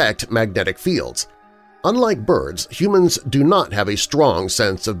to detect magnetic fields. Unlike birds, humans do not have a strong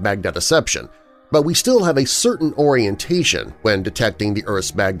sense of magnetoception, but we still have a certain orientation when detecting the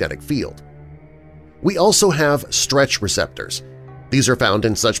Earth's magnetic field. We also have stretch receptors. These are found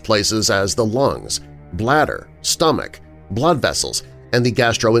in such places as the lungs, bladder, stomach, blood vessels, and the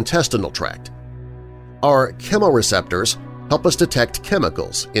gastrointestinal tract. Our chemoreceptors help us detect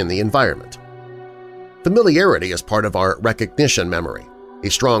chemicals in the environment. Familiarity is part of our recognition memory. A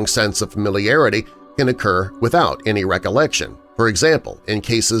strong sense of familiarity can occur without any recollection, for example, in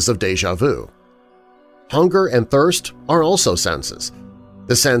cases of déjà vu. Hunger and thirst are also senses.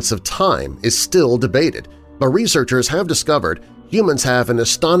 The sense of time is still debated, but researchers have discovered humans have an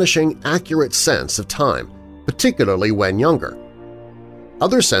astonishing accurate sense of time, particularly when younger.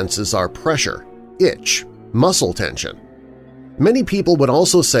 Other senses are pressure, itch, muscle tension. Many people would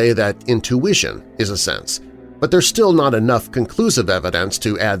also say that intuition is a sense, but there's still not enough conclusive evidence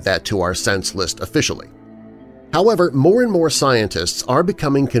to add that to our sense list officially. However, more and more scientists are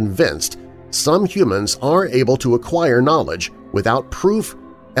becoming convinced some humans are able to acquire knowledge without proof,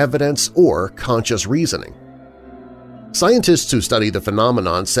 evidence, or conscious reasoning. Scientists who study the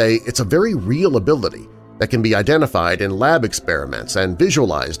phenomenon say it's a very real ability that can be identified in lab experiments and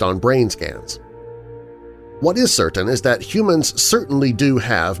visualized on brain scans. What is certain is that humans certainly do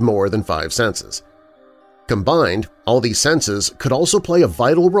have more than 5 senses. Combined, all these senses could also play a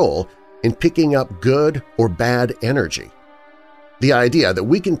vital role in picking up good or bad energy. The idea that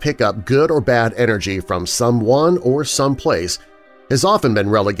we can pick up good or bad energy from someone or someplace has often been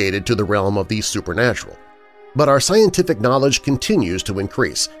relegated to the realm of the supernatural. But our scientific knowledge continues to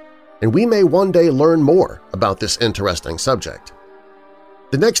increase, and we may one day learn more about this interesting subject.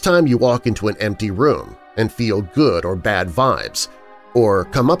 The next time you walk into an empty room and feel good or bad vibes, or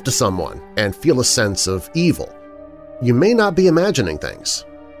come up to someone and feel a sense of evil, you may not be imagining things.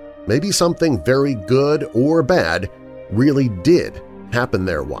 Maybe something very good or bad really did happen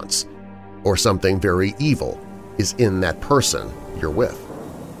there once, or something very evil is in that person you're with.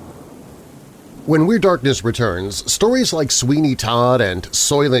 When Weird Darkness returns, stories like Sweeney Todd and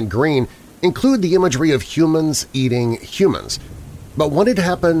Soylent Green include the imagery of humans eating humans, but when it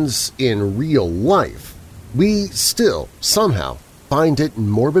happens in real life, we still somehow find it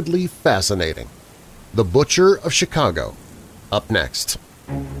morbidly fascinating. The Butcher of Chicago, up next.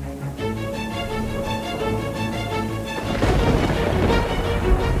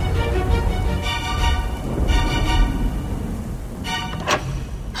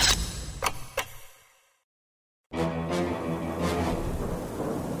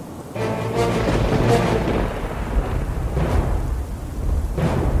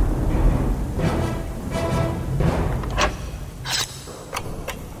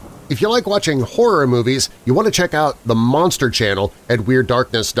 if you like watching horror movies, you want to check out the Monster Channel at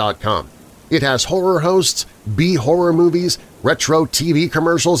WeirdDarkness.com. It has horror hosts, B-horror movies, retro TV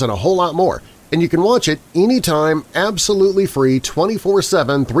commercials, and a whole lot more. And you can watch it anytime, absolutely free,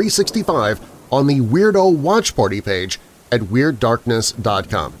 24/7, 365 on the Weirdo Watch Party page at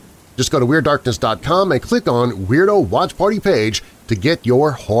WeirdDarkness.com. Just go to WeirdDarkness.com and click on Weirdo Watch Party page to get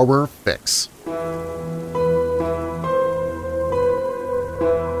your horror fix.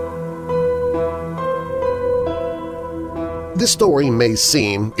 This story may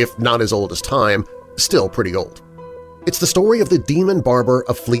seem, if not as old as time, still pretty old. It's the story of the Demon Barber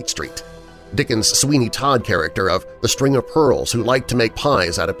of Fleet Street, Dickens' Sweeney Todd character of the String of Pearls who liked to make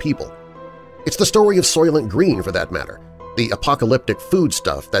pies out of people. It's the story of Soylent Green, for that matter, the apocalyptic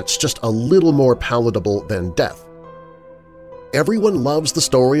foodstuff that's just a little more palatable than death. Everyone loves the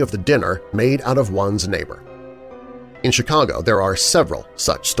story of the dinner made out of one's neighbor. In Chicago, there are several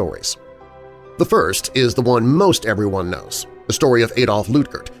such stories. The first is the one most everyone knows. The story of Adolf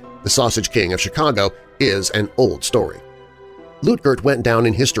Lutgert, the Sausage King of Chicago, is an old story. Lutgert went down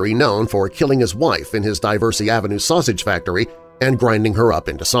in history known for killing his wife in his Diversey Avenue sausage factory and grinding her up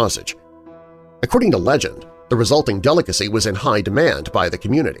into sausage. According to legend, the resulting delicacy was in high demand by the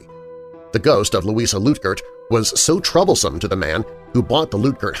community. The ghost of Louisa Lutgert was so troublesome to the man who bought the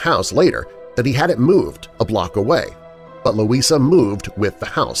Lutgert house later that he had it moved a block away. But Louisa moved with the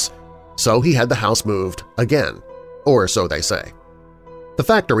house, so he had the house moved again, or so they say. The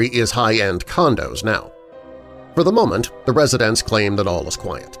factory is high-end condos now. For the moment, the residents claim that all is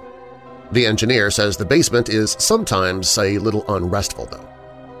quiet. The engineer says the basement is sometimes a little unrestful, though.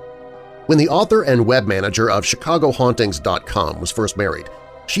 When the author and web manager of ChicagoHauntings.com was first married,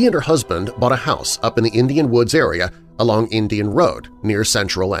 she and her husband bought a house up in the Indian Woods area along Indian Road near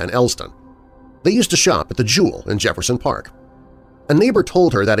Central and Elston. They used to shop at the Jewel in Jefferson Park. A neighbor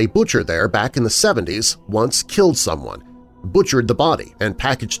told her that a butcher there back in the 70s once killed someone, butchered the body, and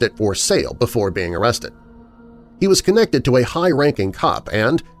packaged it for sale before being arrested. He was connected to a high-ranking cop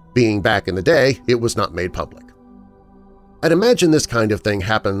and, being back in the day, it was not made public. I'd imagine this kind of thing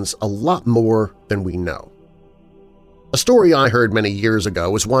happens a lot more than we know. A story I heard many years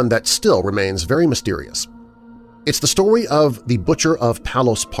ago is one that still remains very mysterious. It's the story of the Butcher of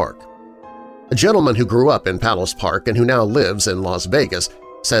Palos Park. A gentleman who grew up in Palos Park and who now lives in Las Vegas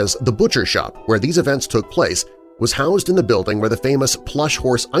says the butcher shop where these events took place was housed in the building where the famous Plush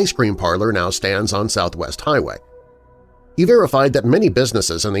Horse ice cream parlor now stands on Southwest Highway. He verified that many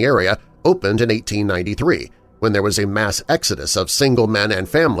businesses in the area opened in 1893, when there was a mass exodus of single men and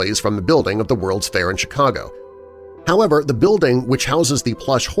families from the building of the World's Fair in Chicago. However, the building which houses the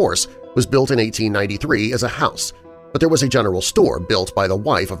Plush Horse was built in 1893 as a house, but there was a general store built by the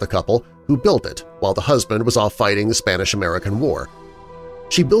wife of the couple who built it while the husband was off fighting the Spanish-American War.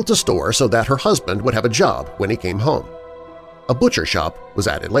 She built a store so that her husband would have a job when he came home. A butcher shop was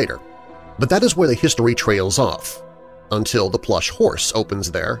added later, but that is where the history trails off, until the Plush Horse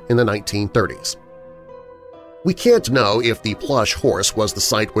opens there in the 1930s. We can't know if the Plush Horse was the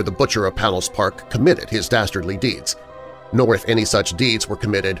site where the Butcher of Palos Park committed his dastardly deeds, nor if any such deeds were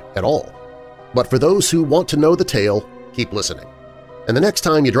committed at all. But for those who want to know the tale, keep listening. And the next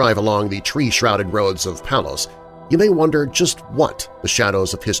time you drive along the tree-shrouded roads of Palos, you may wonder just what the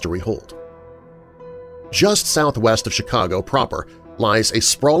shadows of history hold. Just southwest of Chicago proper lies a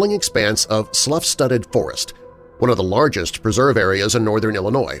sprawling expanse of slough-studded forest, one of the largest preserve areas in northern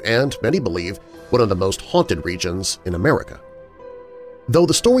Illinois and, many believe, one of the most haunted regions in America. Though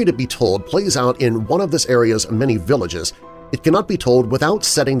the story to be told plays out in one of this area's many villages, it cannot be told without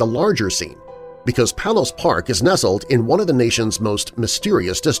setting the larger scene, because Palos Park is nestled in one of the nation's most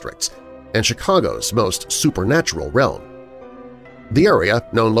mysterious districts and Chicago's most supernatural realm. The area,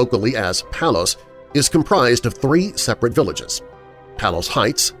 known locally as Palos, is comprised of 3 separate villages – Palos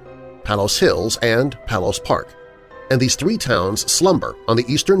Heights, Palos Hills, and Palos Park, and these 3 towns slumber on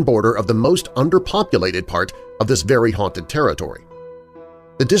the eastern border of the most underpopulated part of this very haunted territory.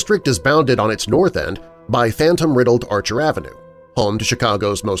 The district is bounded on its north end by phantom-riddled Archer Avenue, home to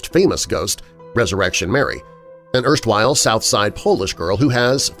Chicago's most famous ghost, Resurrection Mary, an erstwhile Southside Polish girl who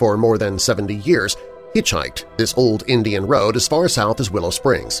has, for more than 70 years, hitchhiked this old Indian road as far south as Willow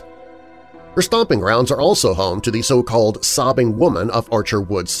Springs. Her stomping grounds are also home to the so-called Sobbing Woman of Archer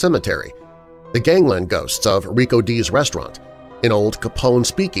Woods Cemetery, the gangland ghosts of Rico D's restaurant, an old Capone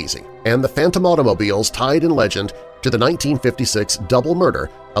speakeasy, and the phantom automobiles tied in legend to the 1956 double murder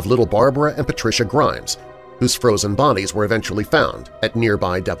of little Barbara and Patricia Grimes, whose frozen bodies were eventually found at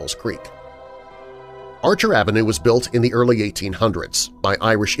nearby Devil's Creek. Archer Avenue was built in the early 1800s by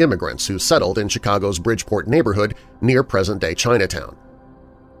Irish immigrants who settled in Chicago's Bridgeport neighborhood near present-day Chinatown.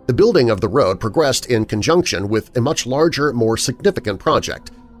 The building of the road progressed in conjunction with a much larger, more significant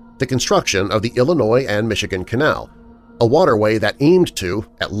project, the construction of the Illinois and Michigan Canal, a waterway that aimed to,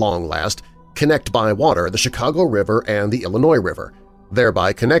 at long last, connect by water the Chicago River and the Illinois River,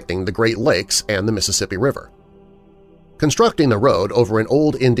 thereby connecting the Great Lakes and the Mississippi River. Constructing the road over an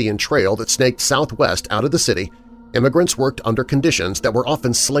old Indian trail that snaked southwest out of the city, immigrants worked under conditions that were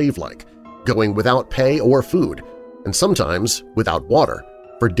often slave-like, going without pay or food, and sometimes without water,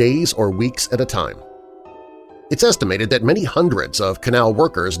 for days or weeks at a time. It's estimated that many hundreds of canal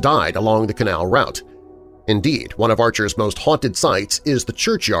workers died along the canal route. Indeed, one of Archer's most haunted sites is the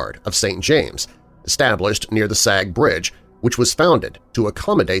churchyard of St. James, established near the Sag Bridge, which was founded to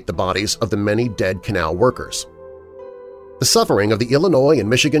accommodate the bodies of the many dead canal workers. The suffering of the Illinois and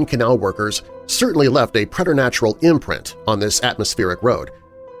Michigan canal workers certainly left a preternatural imprint on this atmospheric road,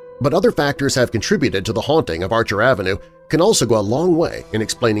 but other factors have contributed to the haunting of Archer Avenue can also go a long way in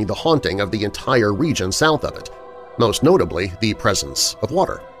explaining the haunting of the entire region south of it, most notably the presence of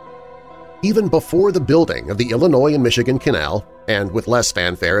water. Even before the building of the Illinois and Michigan Canal, and with less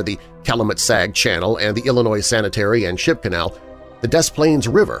fanfare the Calumet-Sag Channel and the Illinois Sanitary and Ship Canal, the Des Plaines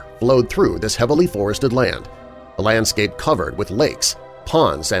River flowed through this heavily forested land, a landscape covered with lakes,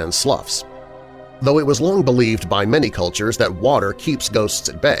 ponds, and sloughs. Though it was long believed by many cultures that water keeps ghosts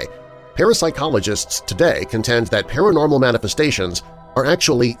at bay, parapsychologists today contend that paranormal manifestations are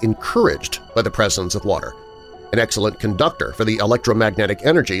actually encouraged by the presence of water, an excellent conductor for the electromagnetic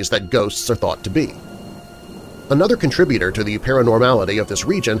energies that ghosts are thought to be. Another contributor to the paranormality of this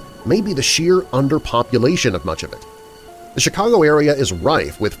region may be the sheer underpopulation of much of it. The Chicago area is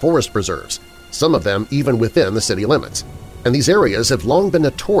rife with forest preserves, some of them even within the city limits, and these areas have long been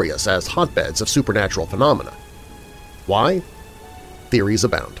notorious as hotbeds of supernatural phenomena. Why? Theories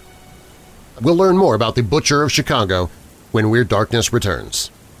abound. We'll learn more about the Butcher of Chicago when Weird Darkness returns.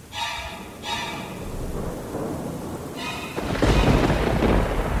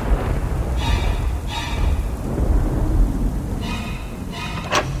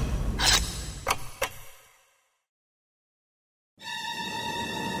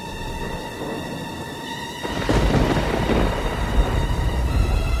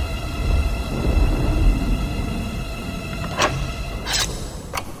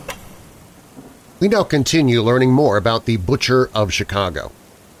 We now continue learning more about the Butcher of Chicago.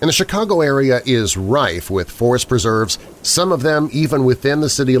 And the Chicago area is rife with forest preserves, some of them even within the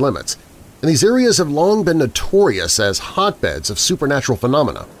city limits, and these areas have long been notorious as hotbeds of supernatural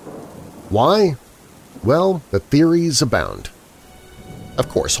phenomena. Why? Well, the theories abound. Of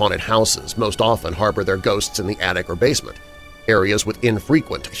course, haunted houses most often harbor their ghosts in the attic or basement, areas with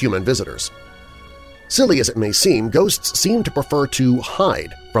infrequent human visitors. Silly as it may seem, ghosts seem to prefer to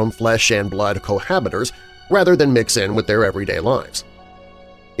hide from flesh and blood cohabitors rather than mix in with their everyday lives.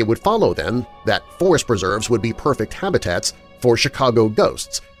 It would follow, then, that forest preserves would be perfect habitats for Chicago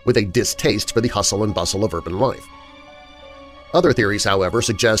ghosts with a distaste for the hustle and bustle of urban life. Other theories, however,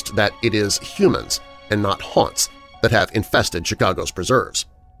 suggest that it is humans and not haunts that have infested Chicago's preserves.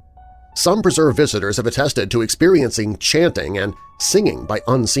 Some preserve visitors have attested to experiencing chanting and singing by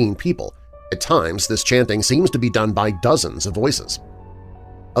unseen people. At times, this chanting seems to be done by dozens of voices.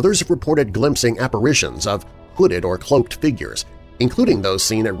 Others have reported glimpsing apparitions of hooded or cloaked figures, including those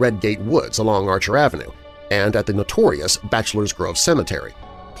seen at Redgate Woods along Archer Avenue and at the notorious Bachelor's Grove Cemetery,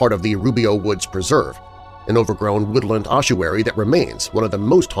 part of the Rubio Woods Preserve, an overgrown woodland ossuary that remains one of the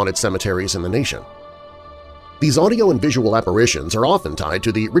most haunted cemeteries in the nation. These audio and visual apparitions are often tied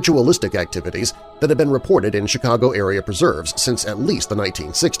to the ritualistic activities that have been reported in Chicago area preserves since at least the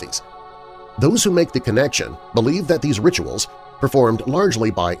 1960s. Those who make the connection believe that these rituals, performed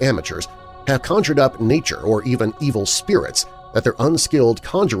largely by amateurs, have conjured up nature or even evil spirits that their unskilled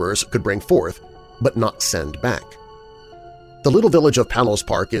conjurers could bring forth but not send back. The little village of Palos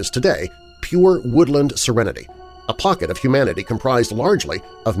Park is today pure woodland serenity, a pocket of humanity comprised largely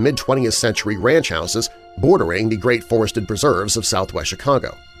of mid-20th century ranch houses bordering the great forested preserves of southwest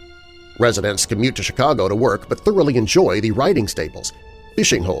Chicago. Residents commute to Chicago to work but thoroughly enjoy the riding stables,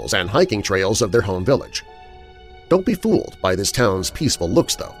 fishing holes, and hiking trails of their home village. Don't be fooled by this town's peaceful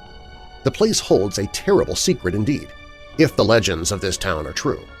looks, though. The place holds a terrible secret indeed, if the legends of this town are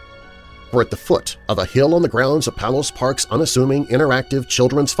true. For at the foot of a hill on the grounds of Palos Park's unassuming interactive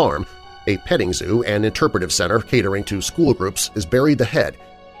children's farm, a petting zoo and interpretive center catering to school groups, is buried the head,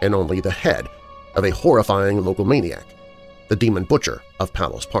 and only the head, of a horrifying local maniac, the Demon Butcher of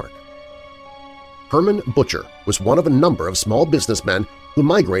Palos Park. Herman Butcher was one of a number of small businessmen who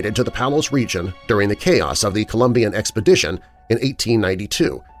migrated to the Palos region during the chaos of the Columbian Expedition in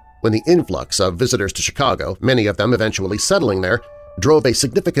 1892, when the influx of visitors to Chicago, many of them eventually settling there, drove a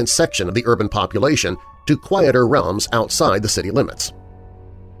significant section of the urban population to quieter realms outside the city limits.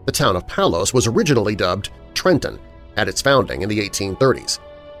 The town of Palos was originally dubbed Trenton at its founding in the 1830s.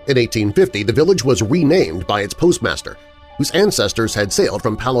 In 1850, the village was renamed by its postmaster, whose ancestors had sailed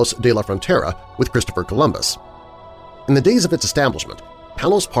from Palos de la Frontera with Christopher Columbus. In the days of its establishment,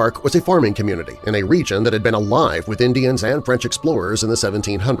 Palos Park was a farming community in a region that had been alive with Indians and French explorers in the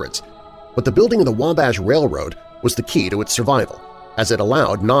 1700s, but the building of the Wabash Railroad was the key to its survival, as it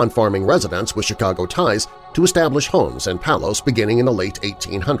allowed non-farming residents with Chicago ties to establish homes in Palos beginning in the late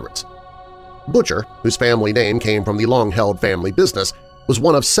 1800s. Butcher, whose family name came from the long-held family business, was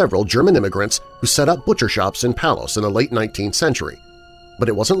one of several German immigrants who set up butcher shops in Palos in the late 19th century, but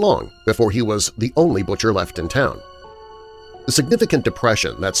it wasn't long before he was the only butcher left in town. The significant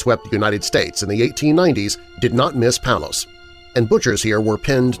depression that swept the United States in the 1890s did not miss Palos, and butchers here were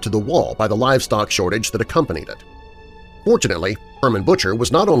pinned to the wall by the livestock shortage that accompanied it. Fortunately, Herman Butcher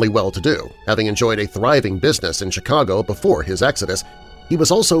was not only well-to-do, having enjoyed a thriving business in Chicago before his exodus, he was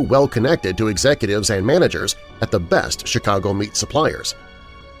also well-connected to executives and managers at the best Chicago meat suppliers.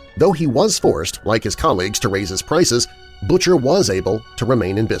 Though he was forced, like his colleagues, to raise his prices, Butcher was able to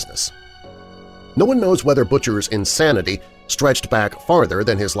remain in business. No one knows whether Butcher's insanity stretched back farther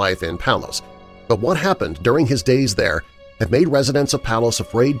than his life in Palos, but what happened during his days there had made residents of Palos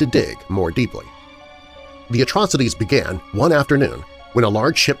afraid to dig more deeply. The atrocities began one afternoon when a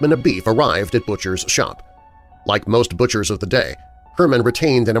large shipment of beef arrived at Butcher's shop. Like most butchers of the day, Herman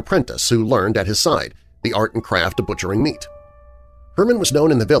retained an apprentice who learned at his side the art and craft of butchering meat. Herman was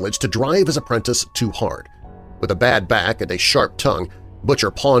known in the village to drive his apprentice too hard. With a bad back and a sharp tongue,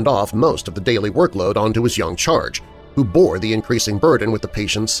 Butcher pawned off most of the daily workload onto his young charge, who bore the increasing burden with the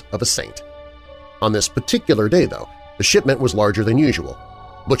patience of a saint. On this particular day, though, the shipment was larger than usual.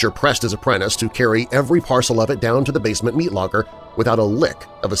 Butcher pressed his apprentice to carry every parcel of it down to the basement meat locker without a lick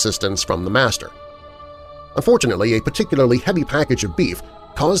of assistance from the master. Unfortunately, a particularly heavy package of beef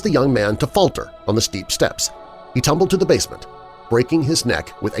caused the young man to falter on the steep steps. He tumbled to the basement, breaking his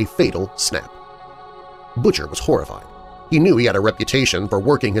neck with a fatal snap. Butcher was horrified. He knew he had a reputation for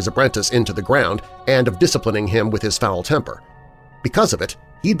working his apprentice into the ground and of disciplining him with his foul temper. Because of it,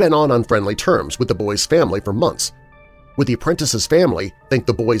 he'd been on unfriendly terms with the boy's family for months. Would the apprentice's family think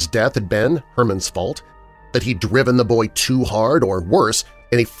the boy's death had been Herman's fault? That he'd driven the boy too hard, or worse,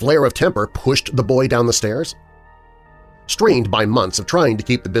 in a flare of temper pushed the boy down the stairs? Strained by months of trying to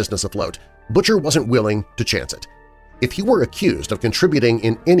keep the business afloat, Butcher wasn't willing to chance it. If he were accused of contributing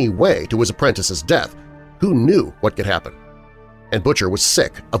in any way to his apprentice's death, who knew what could happen? And Butcher was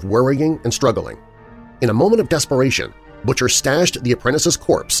sick of worrying and struggling. In a moment of desperation, Butcher stashed the apprentice's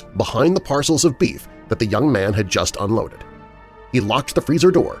corpse behind the parcels of beef that the young man had just unloaded. He locked the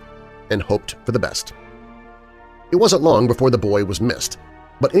freezer door and hoped for the best. It wasn't long before the boy was missed,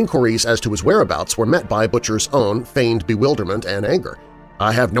 but inquiries as to his whereabouts were met by Butcher's own feigned bewilderment and anger.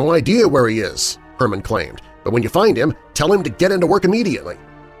 "I have no idea where he is," Herman claimed, "but when you find him, tell him to get into work immediately."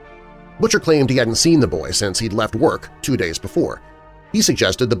 Butcher claimed he hadn't seen the boy since he'd left work 2 days before. He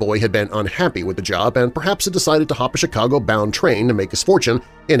suggested the boy had been unhappy with the job and perhaps had decided to hop a Chicago-bound train to make his fortune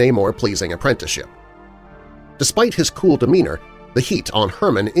in a more pleasing apprenticeship. Despite his cool demeanor, the heat on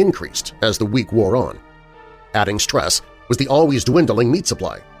Herman increased as the week wore on. Adding stress was the always dwindling meat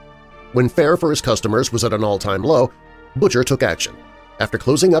supply. When fare for his customers was at an all-time low, Butcher took action. After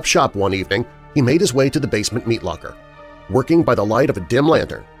closing up shop one evening, he made his way to the basement meat locker. Working by the light of a dim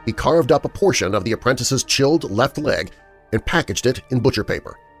lantern, he carved up a portion of the apprentice's chilled left leg and packaged it in butcher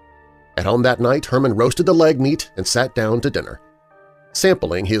paper. At home that night, Herman roasted the leg meat and sat down to dinner.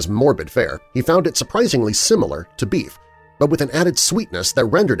 Sampling his morbid fare, he found it surprisingly similar to beef, but with an added sweetness that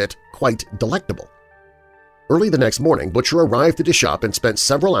rendered it quite delectable. Early the next morning, Butcher arrived at his shop and spent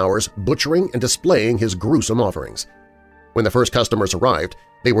several hours butchering and displaying his gruesome offerings. When the first customers arrived,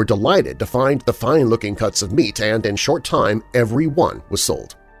 they were delighted to find the fine-looking cuts of meat, and in short time every one was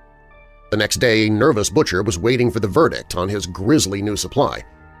sold. The next day, a nervous Butcher was waiting for the verdict on his grisly new supply.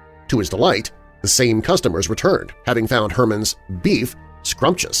 To his delight, the same customers returned, having found Herman's beef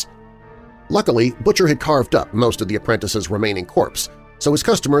scrumptious. Luckily, Butcher had carved up most of the apprentice's remaining corpse, so his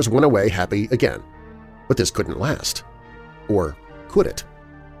customers went away happy again. But this couldn't last. Or could it?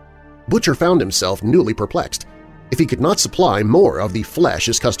 Butcher found himself newly perplexed. If he could not supply more of the flesh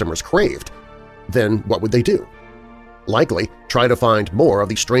his customers craved, then what would they do? Likely try to find more of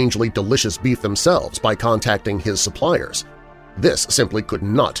the strangely delicious beef themselves by contacting his suppliers. This simply could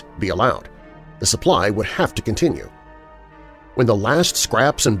not be allowed. The supply would have to continue. When the last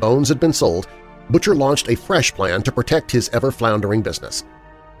scraps and bones had been sold, Butcher launched a fresh plan to protect his ever-floundering business.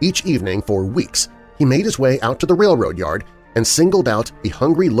 Each evening for weeks, he made his way out to the railroad yard and singled out the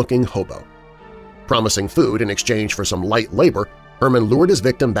hungry-looking hobo. Promising food in exchange for some light labor, Herman lured his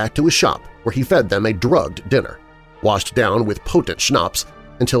victim back to his shop where he fed them a drugged dinner, washed down with potent schnapps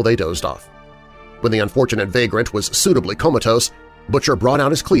until they dozed off. When the unfortunate vagrant was suitably comatose, Butcher brought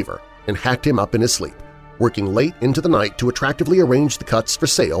out his cleaver and hacked him up in his sleep, working late into the night to attractively arrange the cuts for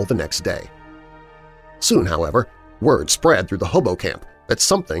sale the next day. Soon, however, word spread through the hobo camp that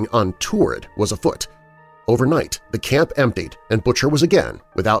something untoward was afoot. Overnight, the camp emptied and Butcher was again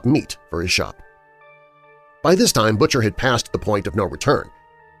without meat for his shop. By this time, Butcher had passed the point of no return.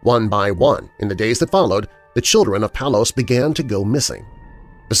 One by one, in the days that followed, the children of Palos began to go missing.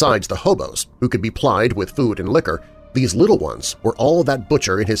 Besides the hobos, who could be plied with food and liquor, these little ones were all that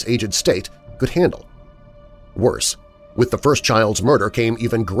Butcher in his aged state could handle. Worse, with the first child's murder came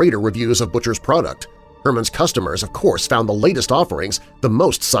even greater reviews of Butcher's product. Herman's customers, of course, found the latest offerings the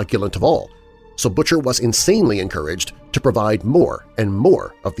most succulent of all, so Butcher was insanely encouraged to provide more and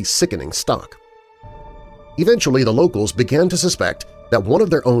more of the sickening stock. Eventually, the locals began to suspect that one of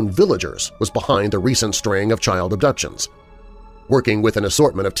their own villagers was behind the recent string of child abductions. Working with an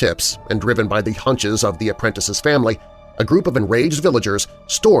assortment of tips and driven by the hunches of the apprentice's family, a group of enraged villagers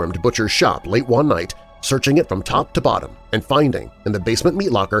stormed Butcher's shop late one night, searching it from top to bottom and finding in the basement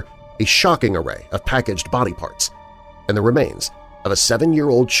meat locker a shocking array of packaged body parts and the remains of a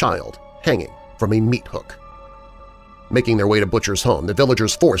 7-year-old child hanging from a meat hook. Making their way to Butcher's home, the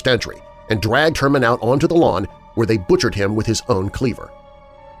villagers forced entry and dragged Herman out onto the lawn where they butchered him with his own cleaver.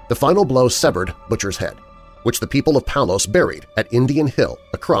 The final blow severed Butcher's head, which the people of Palos buried at Indian Hill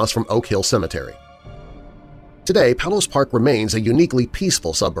across from Oak Hill Cemetery. Today, Palos Park remains a uniquely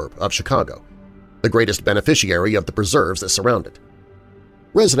peaceful suburb of Chicago, the greatest beneficiary of the preserves that surround it.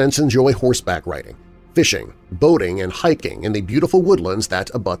 Residents enjoy horseback riding, fishing, boating, and hiking in the beautiful woodlands that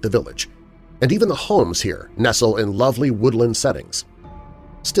abut the village, and even the homes here nestle in lovely woodland settings.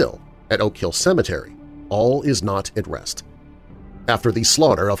 Still, at Oak Hill Cemetery, all is not at rest. After the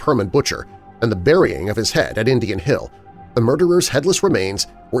slaughter of Herman Butcher and the burying of his head at Indian Hill, the murderer's headless remains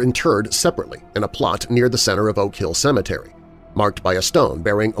were interred separately in a plot near the center of Oak Hill Cemetery, marked by a stone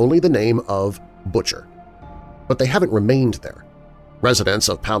bearing only the name of Butcher. But they haven't remained there. Residents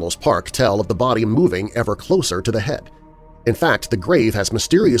of Palos Park tell of the body moving ever closer to the head. In fact, the grave has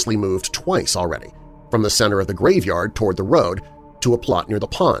mysteriously moved twice already, from the center of the graveyard toward the road to a plot near the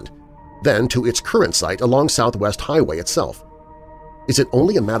pond, then to its current site along Southwest Highway itself. Is it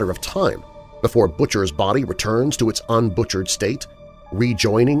only a matter of time before Butcher's body returns to its unbutchered state,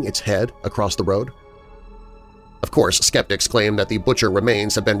 rejoining its head across the road? Of course, skeptics claim that the Butcher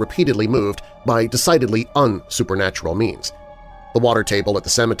remains have been repeatedly moved by decidedly unsupernatural means. The water table at the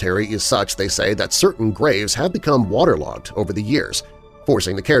cemetery is such, they say, that certain graves have become waterlogged over the years,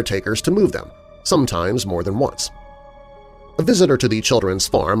 forcing the caretakers to move them, sometimes more than once. A visitor to the children's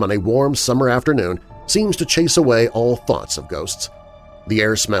farm on a warm summer afternoon seems to chase away all thoughts of ghosts. The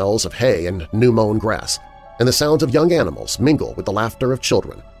air smells of hay and new-mown grass, and the sounds of young animals mingle with the laughter of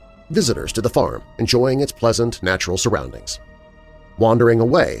children, visitors to the farm enjoying its pleasant natural surroundings. Wandering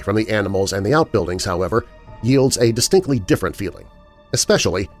away from the animals and the outbuildings, however, yields a distinctly different feeling,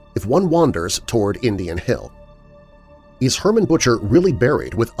 especially if one wanders toward Indian Hill. Is Herman Butcher really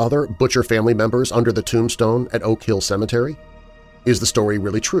buried with other Butcher family members under the tombstone at Oak Hill Cemetery? Is the story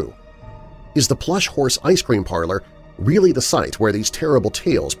really true? Is the Plush Horse ice cream parlor really the site where these terrible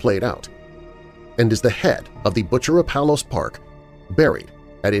tales played out? And is the head of the Butcher of Palos Park buried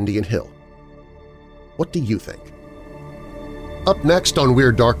at Indian Hill? What do you think? Up next on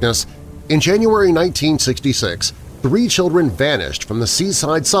Weird Darkness, in January 1966, 3 children vanished from the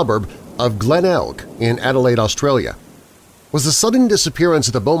seaside suburb of Glenelg in Adelaide, Australia. Was the sudden disappearance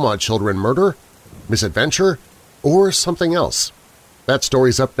of the Beaumont children murder, misadventure, or something else? That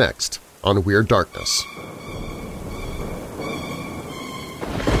story's up next on Weird Darkness.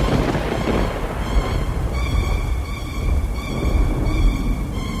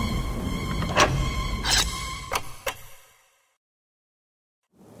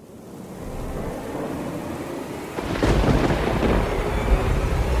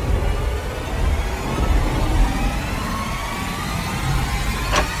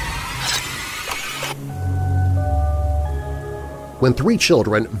 When 3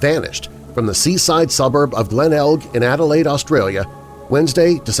 children vanished from the seaside suburb of Glenelg in Adelaide, Australia,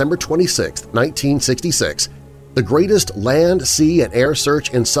 Wednesday, December 26, 1966, the greatest land, sea, and air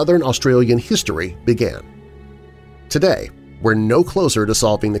search in southern Australian history began. Today, we're no closer to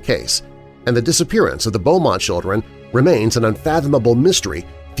solving the case, and the disappearance of the Beaumont children remains an unfathomable mystery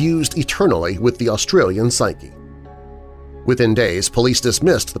fused eternally with the Australian psyche. Within days, police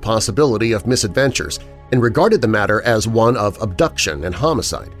dismissed the possibility of misadventures and regarded the matter as one of abduction and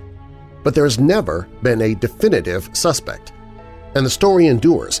homicide. But there has never been a definitive suspect, and the story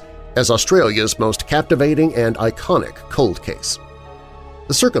endures as Australia's most captivating and iconic cold case.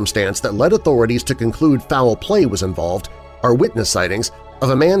 The circumstance that led authorities to conclude foul play was involved are witness sightings of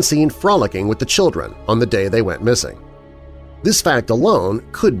a man seen frolicking with the children on the day they went missing. This fact alone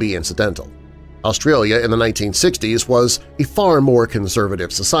could be incidental. Australia in the 1960s was a far more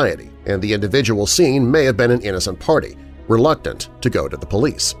conservative society, and the individual seen may have been an innocent party, reluctant to go to the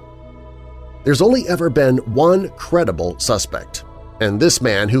police. There's only ever been one credible suspect, and this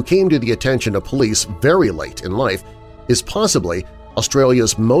man, who came to the attention of police very late in life, is possibly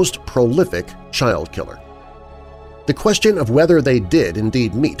Australia's most prolific child killer. The question of whether they did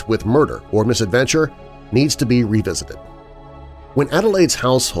indeed meet with murder or misadventure needs to be revisited. When Adelaide's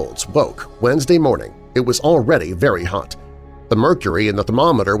households woke Wednesday morning, it was already very hot. The mercury in the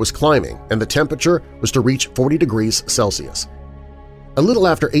thermometer was climbing, and the temperature was to reach 40 degrees Celsius. A little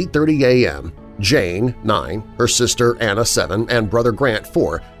after 8:30 a.m., Jane, 9, her sister Anna, 7, and brother Grant,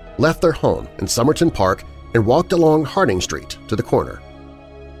 4, left their home in Somerton Park and walked along Harding Street to the corner.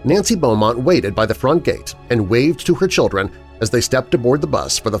 Nancy Beaumont waited by the front gate and waved to her children as they stepped aboard the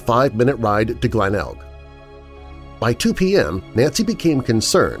bus for the 5-minute ride to Glenelg. By 2 p.m., Nancy became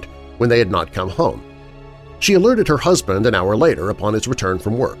concerned when they had not come home. She alerted her husband an hour later upon his return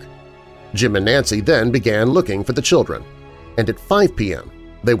from work. Jim and Nancy then began looking for the children, and at 5 p.m.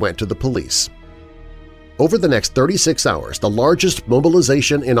 they went to the police. Over the next 36 hours, the largest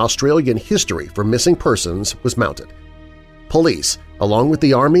mobilization in Australian history for missing persons was mounted. Police, along with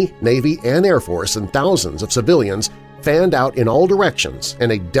the Army, Navy, and Air Force and thousands of civilians, fanned out in all directions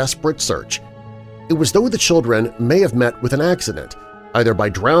in a desperate search. It was as though the children may have met with an accident, either by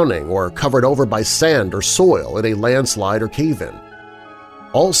drowning or covered over by sand or soil in a landslide or cave-in.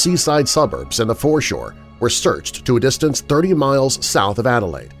 All seaside suburbs and the foreshore were searched to a distance 30 miles south of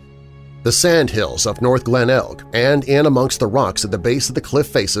Adelaide. The sandhills of North Glenelg and in amongst the rocks at the base of the cliff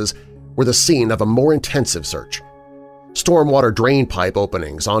faces were the scene of a more intensive search. Stormwater drain pipe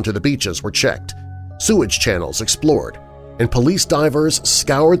openings onto the beaches were checked, sewage channels explored, and police divers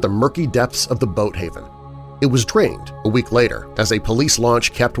scoured the murky depths of the boat haven. It was drained a week later as a police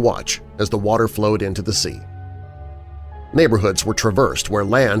launch kept watch as the water flowed into the sea. Neighborhoods were traversed where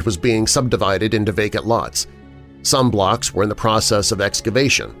land was being subdivided into vacant lots. Some blocks were in the process of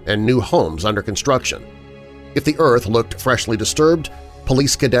excavation and new homes under construction. If the earth looked freshly disturbed,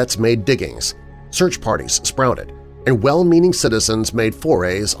 police cadets made diggings, search parties sprouted, and well-meaning citizens made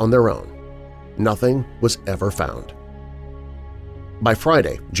forays on their own. Nothing was ever found. By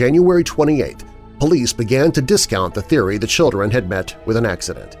Friday, January 28th, police began to discount the theory the children had met with an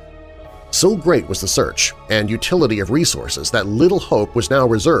accident. So great was the search and utility of resources that little hope was now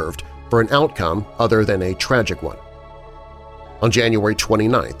reserved for an outcome other than a tragic one. On January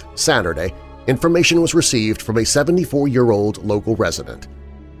 29th, Saturday, information was received from a 74-year-old local resident.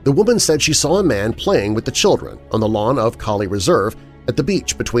 The woman said she saw a man playing with the children on the lawn of Collie Reserve at the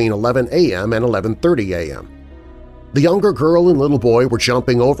beach between 11 a.m. and 11:30 a.m. The younger girl and little boy were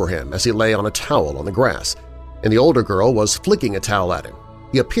jumping over him as he lay on a towel on the grass, and the older girl was flicking a towel at him.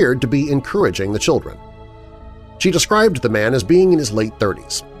 He appeared to be encouraging the children. She described the man as being in his late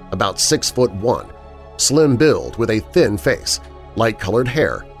 30s, about 6'1", slim build with a thin face, light-colored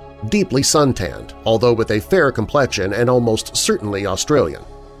hair, deeply suntanned, although with a fair complexion and almost certainly Australian.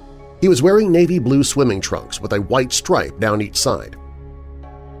 He was wearing navy blue swimming trunks with a white stripe down each side.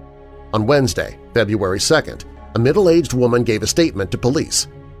 On Wednesday, February 2nd, a middle-aged woman gave a statement to police.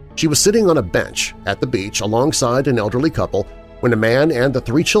 She was sitting on a bench at the beach alongside an elderly couple when a man and the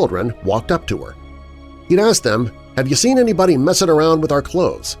 3 children walked up to her. He'd asked them, "Have you seen anybody messing around with our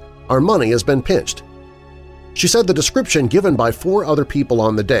clothes? Our money has been pinched." She said the description given by 4 other people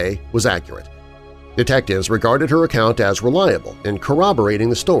on the day was accurate. Detectives regarded her account as reliable in corroborating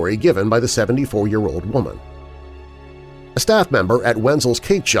the story given by the 74-year-old woman. A staff member at Wenzel's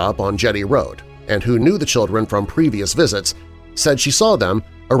Cake Shop on Jetty Road, and who knew the children from previous visits, said she saw them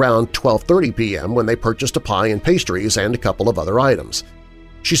around 12:30 p.m. when they purchased a pie and pastries and a couple of other items.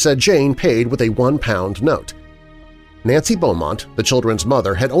 She said Jane paid with a £1 note. Nancy Beaumont, the children's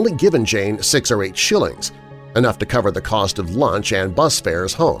mother, had only given Jane 6 or 8 shillings, enough to cover the cost of lunch and bus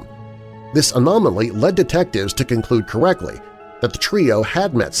fares home. This anomaly led detectives to conclude correctly that the trio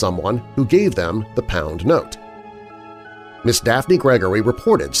had met someone who gave them the £1 note. Miss Daphne Gregory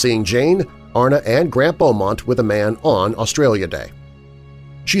reported seeing Jane, Arna, and Grant Beaumont with a man on Australia Day.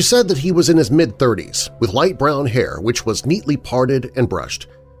 She said that he was in his mid-30s with light brown hair which was neatly parted and brushed.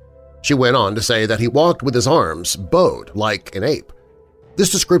 She went on to say that he walked with his arms bowed like an ape. This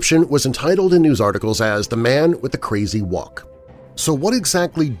description was entitled in news articles as "the man with the crazy walk." So what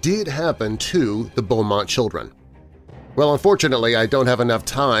exactly did happen to the Beaumont children? Well, unfortunately, I don't have enough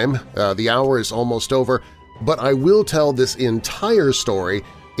time. The hour is almost over, but I will tell this entire story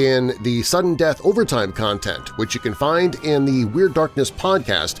in the Sudden Death Overtime content, which you can find in the Weird Darkness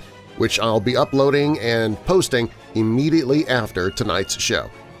podcast, which I'll be uploading and posting immediately after tonight's show.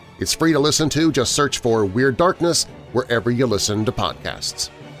 It's free to listen to. Just search for Weird Darkness wherever you listen to podcasts.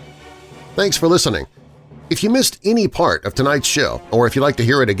 Thanks for listening. If you missed any part of tonight's show, or if you'd like to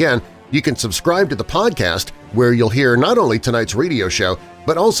hear it again, you can subscribe to the podcast where you'll hear not only tonight's radio show,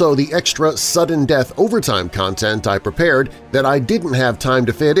 but also the extra Sudden Death Overtime content I prepared that I didn't have time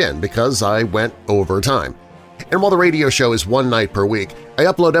to fit in because I went over time. And while the radio show is one night per week, I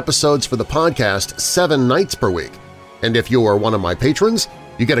upload episodes for the podcast 7 nights per week. And if you are one of my patrons,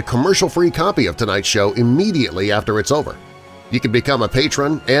 you get a commercial-free copy of tonight's show immediately after it's over. You can become a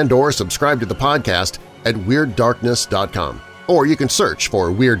patron and/or subscribe to the podcast at WeirdDarkness.com, or you can search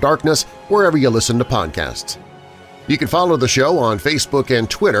for Weird Darkness wherever you listen to podcasts. You can follow the show on Facebook and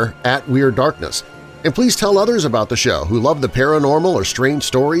Twitter at Weird Darkness, and please tell others about the show who love the paranormal or strange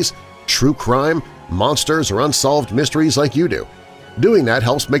stories, true crime, monsters, or unsolved mysteries like you do. Doing that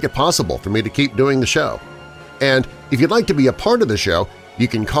helps make it possible for me to keep doing the show. And if you'd like to be a part of the show, you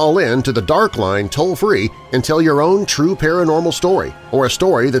can call in to the Dark Line toll-free and tell your own true paranormal story or a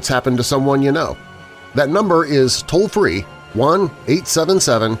story that's happened to someone you know. That number is toll-free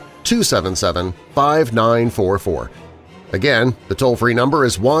 1-877-277-5944. Again, the toll-free number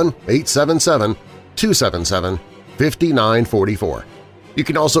is 1-877-277-5944. You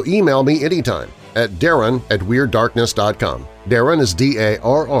can also email me anytime at darren@weirddarkness.com. Darren is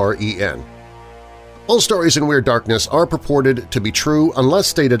D-A-R-R-E-N. All stories in Weird Darkness are purported to be true unless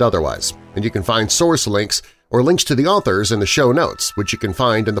stated otherwise, and you can find source links or links to the authors in the show notes, which you can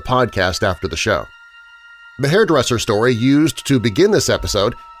find in the podcast after the show. The hairdresser story used to begin this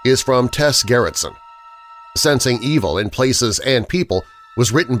episode is from Tess Gerritsen. Sensing Evil in Places and People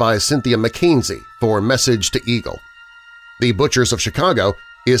was written by Cynthia McKenzie for Message to Eagle. The Butchers of Chicago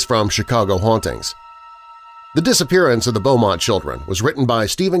is from Chicago Hauntings. The Disappearance of the Beaumont Children was written by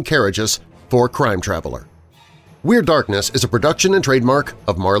Stephen Carriges for Crime Traveler. Weird Darkness is a production and trademark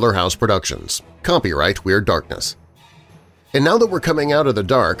of Marlar House Productions. Copyright Weird Darkness. And now that we're coming out of the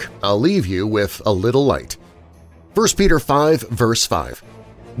dark, I'll leave you with a little light. 1 Peter 5, verse 5.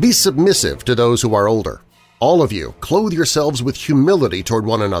 Be submissive to those who are older. All of you, clothe yourselves with humility toward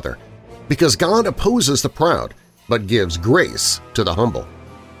one another, because God opposes the proud, but gives grace to the humble.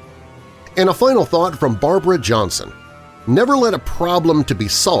 And a final thought from Barbara Johnson. Never let a problem to be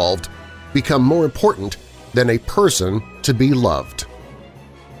solved become more important than a person to be loved.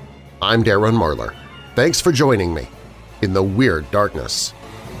 I'm Darren Marlar. Thanks for joining me in the Weird Darkness.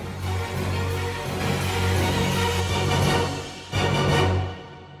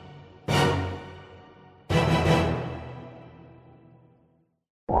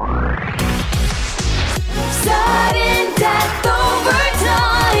 Sudden Death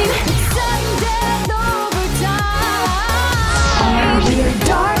Overtime. Sudden Death Overtime. Weird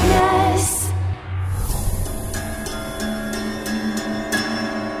Darkness.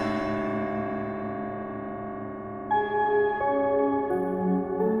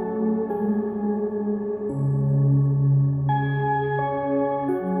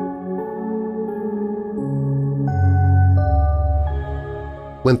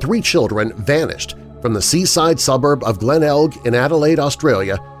 When 3 children vanished from the seaside suburb of Glenelg in Adelaide,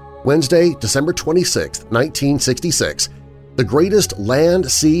 Australia, Wednesday, December 26, 1966, the greatest land,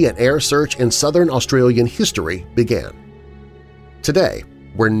 sea, and air search in southern Australian history began. Today,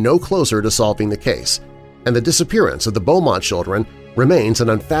 we're no closer to solving the case, and the disappearance of the Beaumont children remains an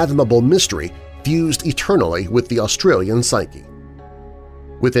unfathomable mystery fused eternally with the Australian psyche.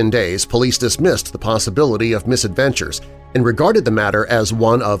 Within days, police dismissed the possibility of misadventures and regarded the matter as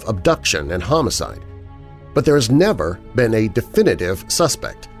one of abduction and homicide. But there has never been a definitive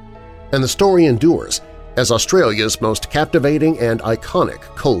suspect, and the story endures as Australia's most captivating and iconic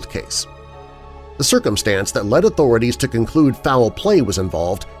cold case. The circumstance that led authorities to conclude foul play was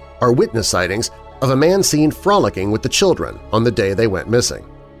involved are witness sightings of a man seen frolicking with the children on the day they went missing.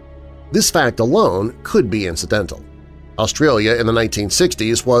 This fact alone could be incidental. Australia in the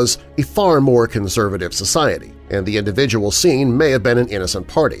 1960s was a far more conservative society, and the individual seen may have been an innocent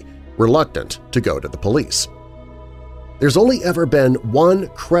party, reluctant to go to the police. There's only ever been one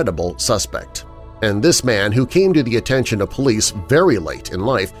credible suspect, and this man, who came to the attention of police very late in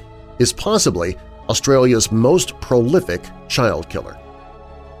life, is possibly Australia's most prolific child killer.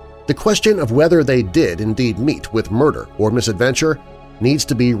 The question of whether they did indeed meet with murder or misadventure needs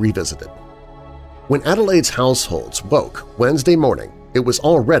to be revisited. When Adelaide's households woke Wednesday morning, it was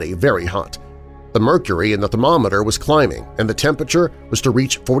already very hot. The mercury in the thermometer was climbing and the temperature was to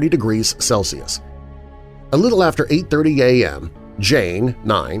reach 40 degrees Celsius. A little after 8:30 a.m., Jane,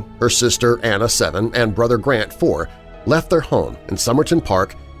 9, her sister Anna, 7, and brother Grant, 4, left their home in Somerton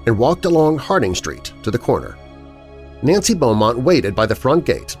Park and walked along Harding Street to the corner. Nancy Beaumont waited by the front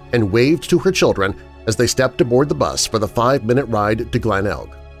gate and waved to her children as they stepped aboard the bus for the 5-minute ride to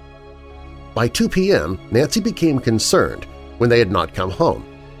Glenelg. By 2 p.m., Nancy became concerned when they had not come home.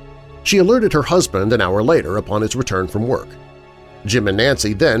 She alerted her husband an hour later upon his return from work. Jim and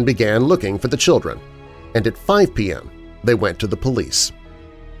Nancy then began looking for the children, and at 5 p.m. they went to the police.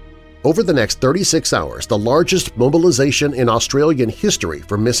 Over the next 36 hours, the largest mobilization in Australian history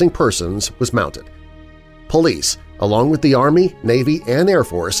for missing persons was mounted. Police, along with the Army, Navy, and Air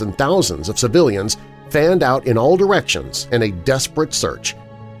Force and thousands of civilians, fanned out in all directions in a desperate search.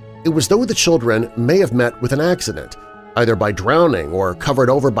 It was as though the children may have met with an accident, either by drowning or covered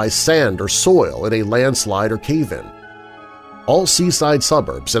over by sand or soil in a landslide or cave-in. All seaside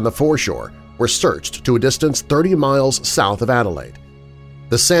suburbs and the foreshore were searched to a distance 30 miles south of Adelaide.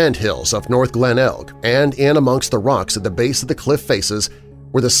 The sand hills of North Glenelg and in amongst the rocks at the base of the cliff faces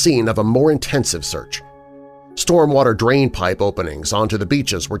were the scene of a more intensive search. Stormwater drain pipe openings onto the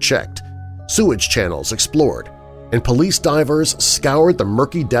beaches were checked, sewage channels explored, and police divers scoured the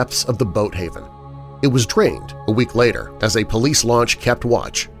murky depths of the boat haven. It was drained a week later as a police launch kept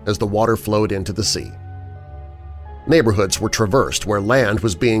watch as the water flowed into the sea. Neighborhoods were traversed where land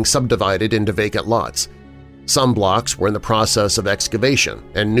was being subdivided into vacant lots. Some blocks were in the process of excavation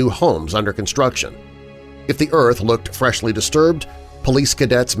and new homes under construction. If the earth looked freshly disturbed, police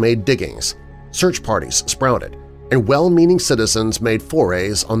cadets made diggings, search parties sprouted, and well-meaning citizens made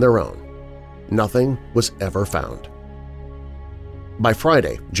forays on their own. Nothing was ever found. By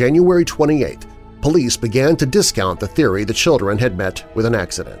Friday, January 28th, police began to discount the theory the children had met with an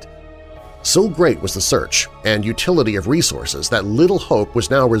accident. So great was the search and utility of resources that little hope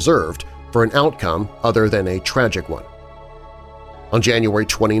was now reserved for an outcome other than a tragic one. On January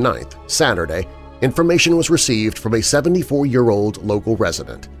 29th, Saturday, information was received from a 74-year-old local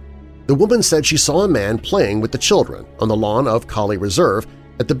resident. The woman said she saw a man playing with the children on the lawn of Collie Reserve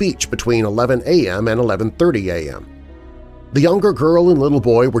at the beach between 11 a.m. and 11:30 a.m. The younger girl and little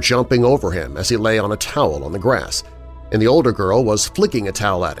boy were jumping over him as he lay on a towel on the grass, and the older girl was flicking a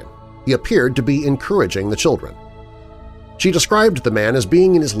towel at him. He appeared to be encouraging the children. She described the man as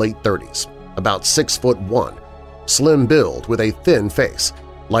being in his late 30s, about 6'1", slim build with a thin face,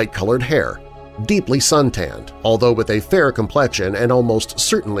 light-colored hair, deeply suntanned, although with a fair complexion and almost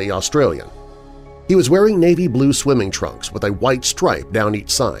certainly Australian. He was wearing navy blue swimming trunks with a white stripe down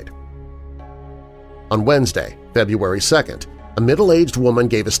each side. On Wednesday, February 2nd, a middle-aged woman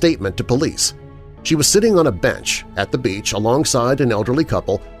gave a statement to police. She was sitting on a bench at the beach alongside an elderly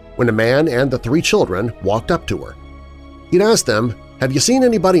couple when a man and the 3 children walked up to her. He'd asked them, "Have you seen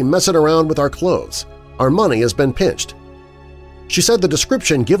anybody messing around with our clothes? Our money has been pinched." She said the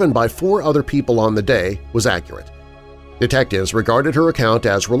description given by 4 other people on the day was accurate. Detectives regarded her account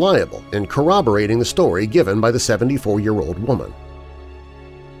as reliable in corroborating the story given by the 74-year-old woman.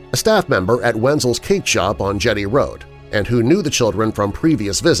 A staff member at Wenzel's Cake Shop on Jetty Road, and who knew the children from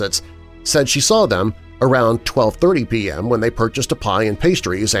previous visits, said she saw them around 12:30 p.m. when they purchased a pie and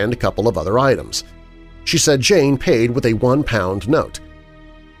pastries and a couple of other items. She said Jane paid with a £1 note.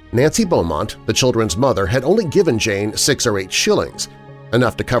 Nancy Beaumont, the children's mother, had only given Jane 6 or 8 shillings,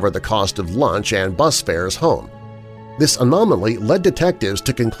 enough to cover the cost of lunch and bus fares home. This anomaly led detectives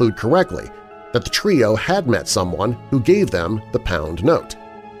to conclude correctly that the trio had met someone who gave them the £1 note.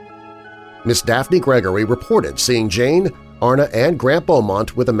 Miss Daphne Gregory reported seeing Jane, Arna, and Grant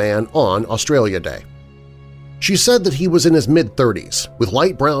Beaumont with a man on Australia Day. She said that he was in his mid-30s with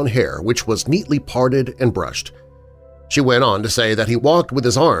light brown hair which was neatly parted and brushed. She went on to say that he walked with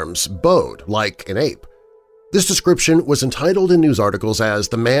his arms bowed like an ape. This description was entitled in news articles as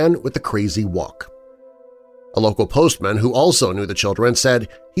 "the man with the crazy walk." A local postman who also knew the children said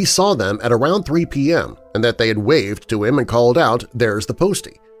he saw them at around 3 p.m. and that they had waved to him and called out, "There's the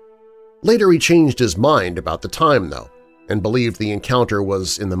postie." Later he changed his mind about the time, though, and believed the encounter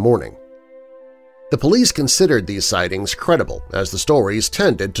was in the morning. The police considered these sightings credible as the stories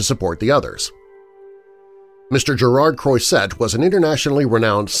tended to support the others. Mr. Gerard Croisset was an internationally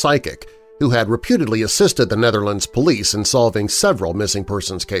renowned psychic who had reputedly assisted the Netherlands police in solving several missing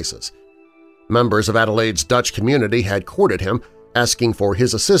persons cases. Members of Adelaide's Dutch community had courted him, asking for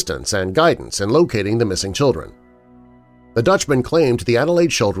his assistance and guidance in locating the missing children. The Dutchman claimed the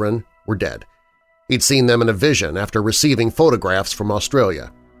Adelaide children were dead. He'd seen them in a vision after receiving photographs from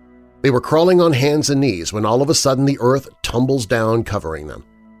Australia. They were crawling on hands and knees when all of a sudden the earth tumbles down covering them.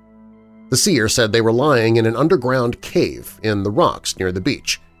 The seer said they were lying in an underground cave in the rocks near the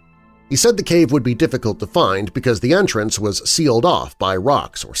beach. He said the cave would be difficult to find because the entrance was sealed off by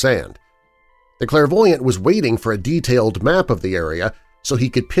rocks or sand. The clairvoyant was waiting for a detailed map of the area so he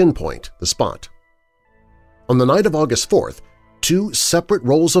could pinpoint the spot. On the night of August 4th, 2 separate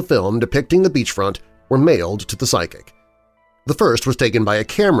rolls of film depicting the beachfront were mailed to the psychic. The first was taken by a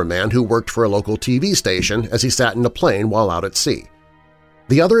cameraman who worked for a local TV station as he sat in a plane while out at sea.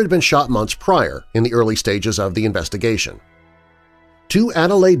 The other had been shot months prior in the early stages of the investigation. 2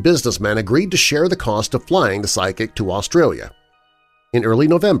 Adelaide businessmen agreed to share the cost of flying the psychic to Australia. In early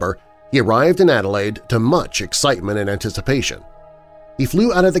November, he arrived in Adelaide to much excitement and anticipation. He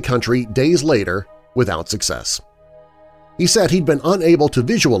flew out of the country days later without success. He said he'd been unable to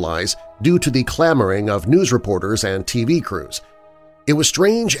visualize due to the clamoring of news reporters and TV crews. "It was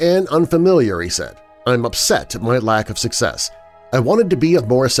strange and unfamiliar," he said. "I'm upset at my lack of success. I wanted to be of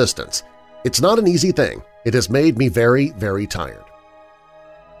more assistance. It's not an easy thing. It has made me very, very tired."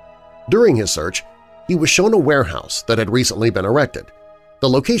 During his search, he was shown a warehouse that had recently been erected. The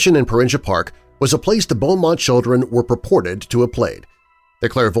location in Parinja Park was a place the Beaumont children were purported to have played. The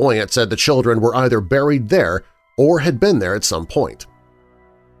clairvoyant said the children were either buried there or had been there at some point.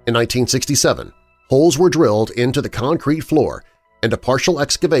 In 1967, holes were drilled into the concrete floor and a partial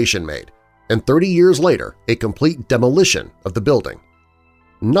excavation made, and 30 years later a complete demolition of the building.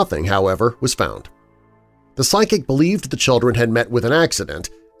 Nothing, however, was found. The psychic believed the children had met with an accident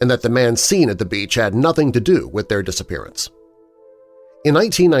and that the man seen at the beach had nothing to do with their disappearance. In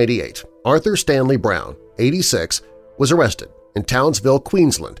 1998, Arthur Stanley Brown, 86, was arrested in Townsville,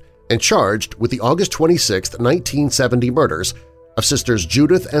 Queensland, and charged with the August 26, 1970 murders of sisters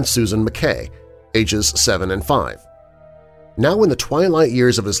Judith and Susan McKay, ages 7 and 5. Now in the twilight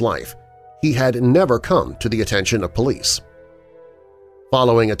years of his life, he had never come to the attention of police.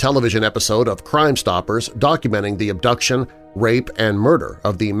 Following a television episode of Crime Stoppers documenting the abduction, rape, and murder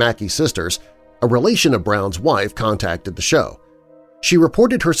of the Mackey sisters, a relation of Brown's wife contacted the show. She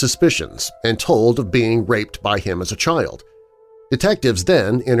reported her suspicions and told of being raped by him as a child. Detectives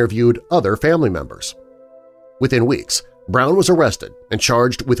then interviewed other family members. Within weeks, Brown was arrested and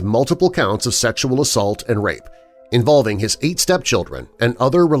charged with multiple counts of sexual assault and rape, involving his 8 stepchildren and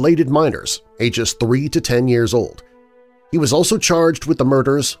other related minors ages 3 to 10 years old. He was also charged with the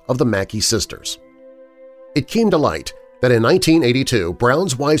murders of the Mackey sisters. It came to light that in 1982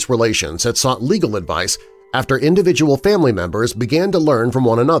 Brown's wife's relations had sought legal advice after individual family members began to learn from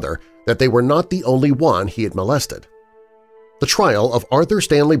one another that they were not the only one he had molested. The trial of Arthur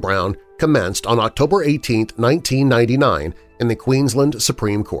Stanley Brown commenced on October 18, 1999 in the Queensland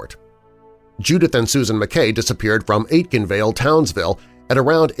Supreme Court. Judith and Susan McKay disappeared from Aitkenvale, Townsville at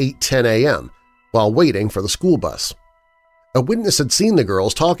around 8:10 a.m. while waiting for the school bus. A witness had seen the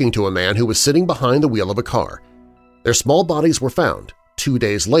girls talking to a man who was sitting behind the wheel of a car. Their small bodies were found 2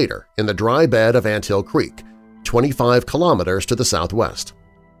 days later in the dry bed of Anthill Creek, 25 kilometers to the southwest.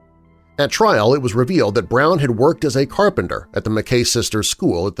 At trial, it was revealed that Brown had worked as a carpenter at the McKay sisters'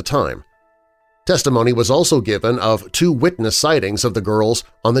 school at the time. Testimony was also given of 2 witness sightings of the girls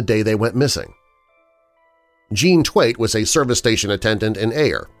on the day they went missing. Jean Twait was a service station attendant in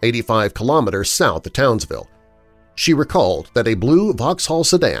Ayr, 85 kilometers south of Townsville. She recalled that a blue Vauxhall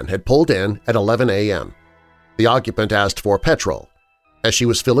sedan had pulled in at 11 a.m. The occupant asked for petrol. As she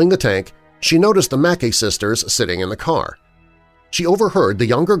was filling the tank, she noticed the Mackay sisters sitting in the car. She overheard the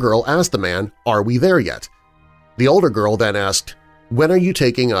younger girl ask the man, "Are we there yet?" The older girl then asked, "When are you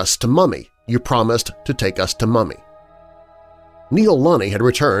taking us to Mummy? You promised to take us to Mummy." Neil Lunny had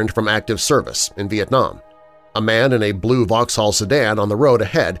returned from active service in Vietnam. A man in a blue Vauxhall sedan on the road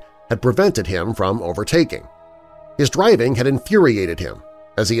ahead had prevented him from overtaking. His driving had infuriated him.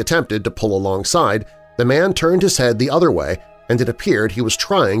 As he attempted to pull alongside, the man turned his head the other way and it appeared he was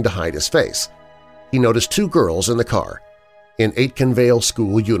trying to hide his face. He noticed 2 girls in the car, in Aitkenvale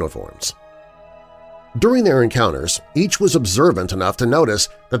school uniforms. During their encounters, each was observant enough to notice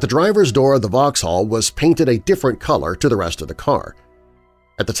that the driver's door of the Vauxhall was painted a different color to the rest of the car.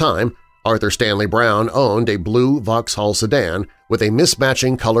 At the time, Arthur Stanley Brown owned a blue Vauxhall sedan with a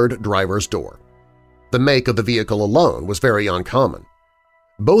mismatching colored driver's door. The make of the vehicle alone was very uncommon.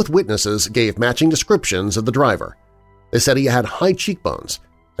 Both witnesses gave matching descriptions of the driver. They said he had high cheekbones,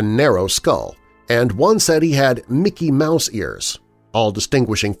 a narrow skull, and one said he had Mickey Mouse ears, all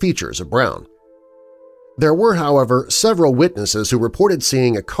distinguishing features of Brown. There were, however, several witnesses who reported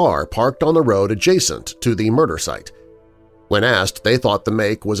seeing a car parked on the road adjacent to the murder site. When asked, they thought the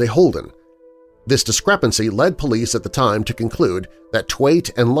make was a Holden. This discrepancy led police at the time to conclude that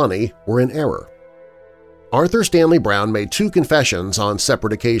Twait and Lunny were in error. Arthur Stanley Brown made 2 confessions on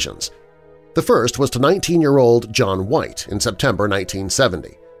separate occasions. The first was to 19-year-old John White in September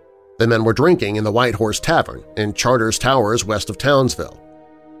 1970. The men were drinking in the White Horse Tavern in Charters Towers west of Townsville.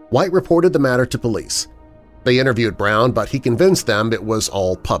 White reported the matter to police. They interviewed Brown, but he convinced them it was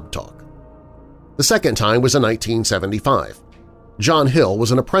all pub talk. The second time was in 1975. John Hill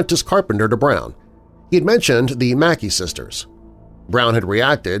was an apprentice carpenter to Brown. He had mentioned the Mackey sisters. Brown had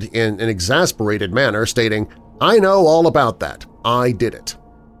reacted in an exasperated manner, stating, "I know all about that. I did it."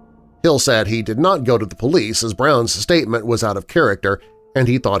 Hill said he did not go to the police as Brown's statement was out of character and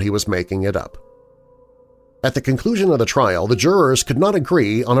he thought he was making it up. At the conclusion of the trial, the jurors could not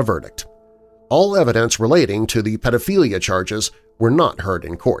agree on a verdict. All evidence relating to the pedophilia charges were not heard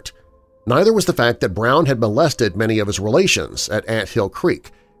in court. Neither was the fact that Brown had molested many of his relations at Ant Hill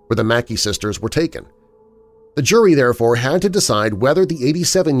Creek, where the Mackey sisters were taken. The jury therefore had to decide whether the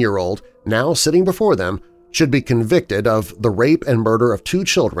 87-year-old, now sitting before them, should be convicted of the rape and murder of 2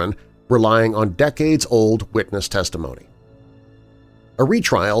 children relying on decades-old witness testimony. A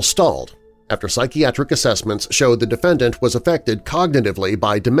retrial stalled after psychiatric assessments showed the defendant was affected cognitively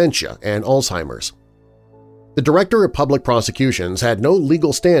by dementia and Alzheimer's. The Director of Public Prosecutions had no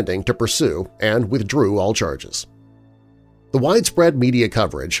legal standing to pursue and withdrew all charges. The widespread media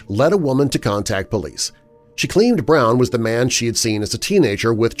coverage led a woman to contact police. She claimed Brown was the man she had seen as a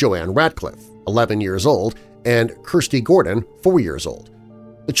teenager with Joanne Ratcliffe, 11 years old, and Kirsty Gordon, 4 years old.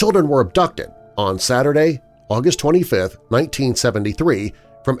 The children were abducted on Saturday, August 25, 1973,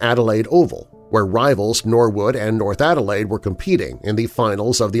 from Adelaide Oval, where rivals Norwood and North Adelaide were competing in the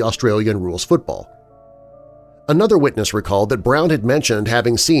finals of the Australian rules football. Another witness recalled that Brown had mentioned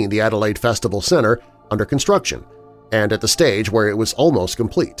having seen the Adelaide Festival Centre under construction and at the stage where it was almost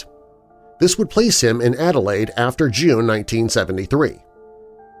complete. This would place him in Adelaide after June 1973.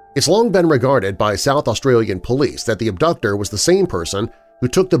 It's long been regarded by South Australian police that the abductor was the same person who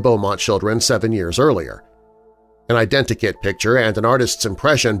took the Beaumont children 7 years earlier. An identikit picture and an artist's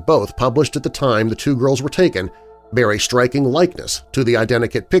impression, both published at the time the 2 girls were taken, bear a striking likeness to the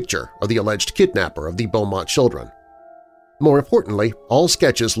identikit picture of the alleged kidnapper of the Beaumont children. More importantly, all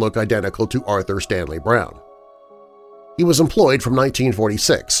sketches look identical to Arthur Stanley Brown. He was employed from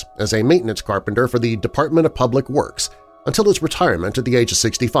 1946 as a maintenance carpenter for the Department of Public Works until his retirement at the age of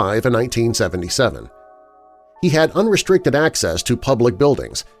 65 in 1977. He had unrestricted access to public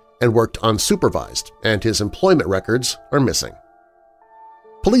buildings and worked unsupervised, and his employment records are missing.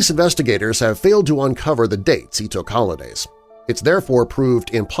 Police investigators have failed to uncover the dates he took holidays. It's therefore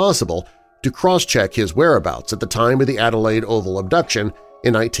proved impossible to cross-check his whereabouts at the time of the Adelaide Oval abduction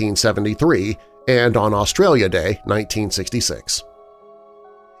in 1973 and on Australia Day 1966.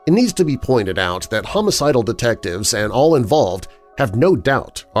 It needs to be pointed out that homicidal detectives and all involved have no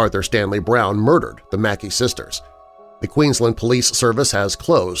doubt Arthur Stanley Brown murdered the Mackey sisters. The Queensland Police Service has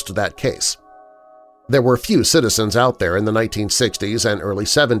closed that case. There were few citizens out there in the 1960s and early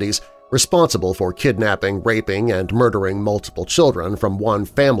 70s responsible for kidnapping, raping, and murdering multiple children from one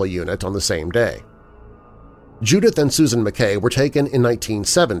family unit on the same day. Judith and Susan McKay were taken in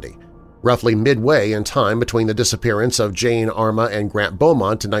 1970, roughly midway in time between the disappearance of Jane Arma and Grant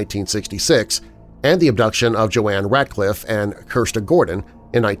Beaumont in 1966 and the abduction of Joanne Ratcliffe and Kirsty Gordon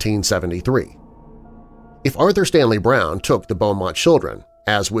in 1973. If Arthur Stanley Brown took the Beaumont children,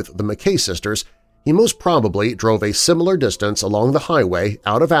 as with the McKay sisters, he most probably drove a similar distance along the highway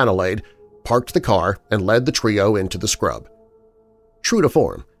out of Adelaide, parked the car, and led the trio into the scrub. True to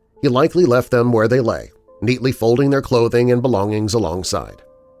form, he likely left them where they lay, neatly folding their clothing and belongings alongside.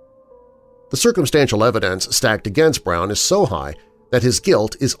 The circumstantial evidence stacked against Brown is so high that his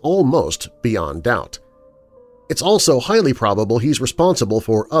guilt is almost beyond doubt. It's also highly probable he's responsible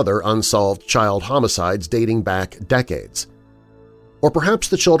for other unsolved child homicides dating back decades. Or perhaps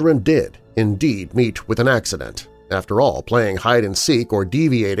the children did indeed meet with an accident, after all playing hide-and-seek or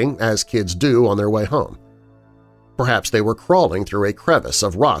deviating as kids do on their way home. Perhaps they were crawling through a crevice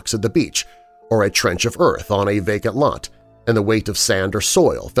of rocks at the beach or a trench of earth on a vacant lot, and the weight of sand or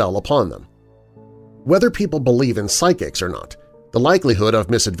soil fell upon them. Whether people believe in psychics or not, the likelihood of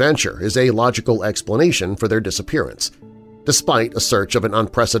misadventure is a logical explanation for their disappearance. Despite a search of an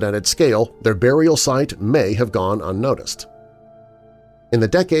unprecedented scale, their burial site may have gone unnoticed. In the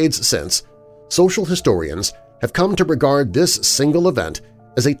decades since, social historians have come to regard this single event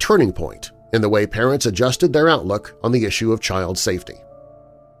as a turning point in the way parents adjusted their outlook on the issue of child safety.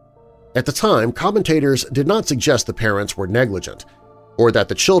 At the time, commentators did not suggest the parents were negligent or that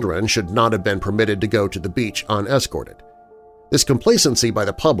the children should not have been permitted to go to the beach unescorted. This complacency by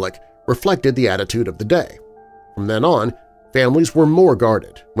the public reflected the attitude of the day. From then on, families were more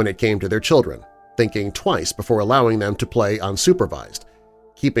guarded when it came to their children, thinking twice before allowing them to play unsupervised,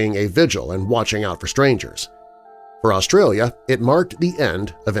 keeping a vigil and watching out for strangers. For Australia, it marked the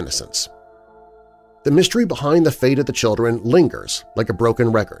end of innocence. The mystery behind the fate of the children lingers like a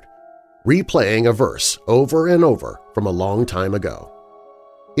broken record, replaying a verse over and over from a long time ago.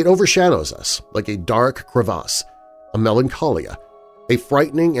 It overshadows us like a dark crevasse, a melancholia, a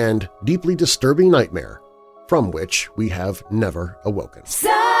frightening and deeply disturbing nightmare from which we have never awoken.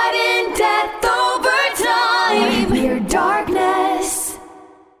 Sudden death over time. Weird darkness.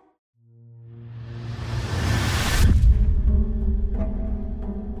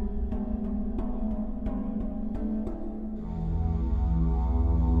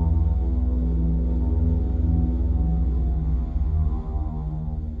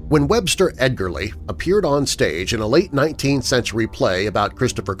 When Webster Edgerly appeared on stage in a late 19th century play about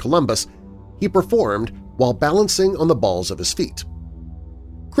Christopher Columbus, he performed while balancing on the balls of his feet.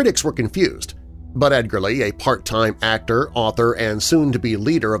 Critics were confused, but Edgerly, a part-time actor, author, and soon-to-be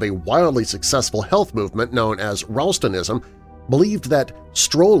leader of a wildly successful health movement known as Ralstonism, believed that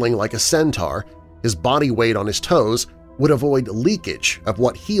strolling like a centaur, his body weight on his toes, would avoid leakage of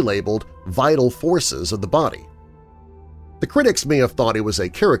what he labeled vital forces of the body. The critics may have thought it was a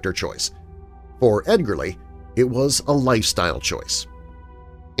character choice. For Edgerly, it was a lifestyle choice.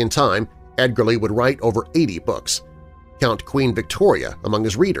 In time, Edgerly would write over 80 books, count Queen Victoria among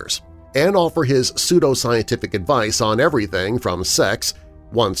his readers, and offer his pseudoscientific advice on everything from sex,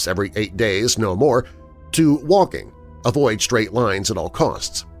 once every 8 days, no more, to walking, avoid straight lines at all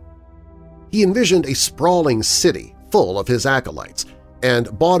costs. He envisioned a sprawling city full of his acolytes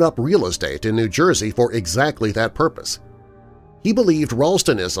and bought up real estate in New Jersey for exactly that purpose. He believed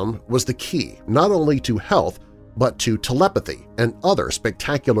Ralstonism was the key not only to health but to telepathy and other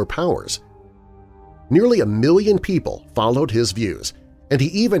spectacular powers. Nearly 1 million people followed his views, and he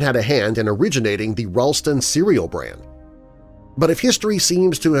even had a hand in originating the Ralston cereal brand. But if history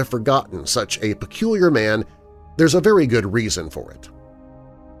seems to have forgotten such a peculiar man, there's a very good reason for it.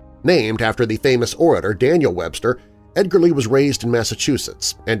 Named after the famous orator Daniel Webster, Edgerly was raised in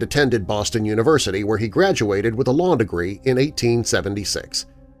Massachusetts and attended Boston University, where he graduated with a law degree in 1876.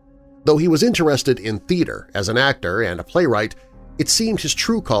 Though he was interested in theater as an actor and a playwright, it seemed his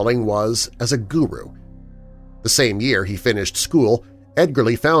true calling was as a guru. The same year he finished school,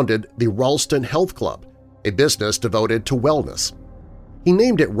 Edgerly founded the Ralston Health Club, a business devoted to wellness. He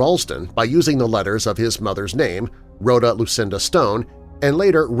named it Ralston by using the letters of his mother's name, Rhoda Lucinda Stone, and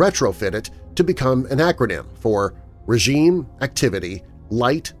later retrofit it to become an acronym for Regime, Activity,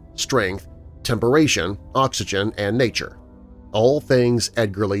 Light, Strength, Temperation, Oxygen, and Nature, all things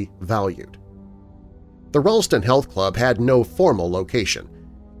Edgerly valued. The Ralston Health Club had no formal location.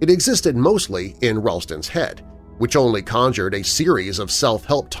 It existed mostly in Ralston's head, which only conjured a series of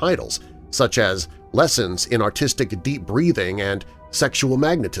self-help titles such as Lessons in Artistic Deep Breathing and Sexual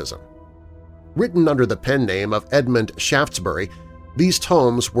Magnetism. Written under the pen name of Edmund Shaftesbury, these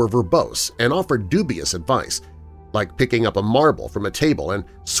tomes were verbose and offered dubious advice, like picking up a marble from a table and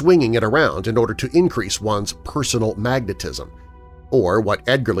swinging it around in order to increase one's personal magnetism, or what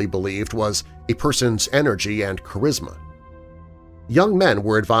Edgerly believed was a person's energy and charisma. Young men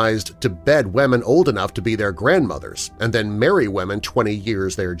were advised to bed women old enough to be their grandmothers and then marry women 20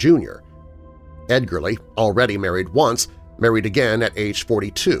 years their junior. Edgerly, already married once, married again at age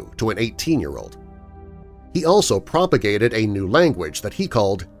 42 to an 18-year-old. He also propagated a new language that he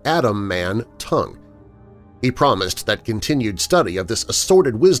called Atom Man Tongue. He promised that continued study of this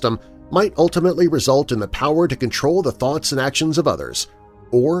assorted wisdom might ultimately result in the power to control the thoughts and actions of others,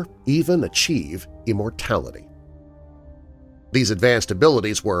 or even achieve immortality. These advanced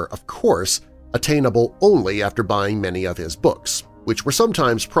abilities were, of course, attainable only after buying many of his books, which were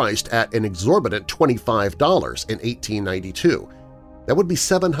sometimes priced at an exorbitant $25 in 1892. That would be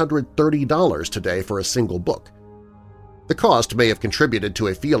 $730 today for a single book. The cost may have contributed to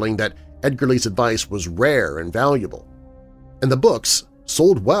a feeling that Edgerly's advice was rare and valuable. And the books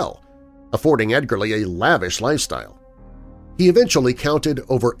sold well, affording Edgerly a lavish lifestyle. He eventually counted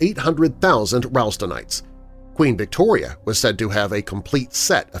over 800,000 Ralstonites. Queen Victoria was said to have a complete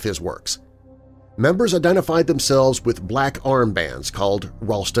set of his works. Members identified themselves with black armbands called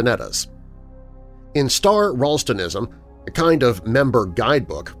Ralstonettas. In Star Ralstonism, a kind of member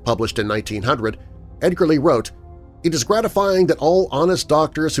guidebook published in 1900, Edgerly wrote, "It is gratifying that all honest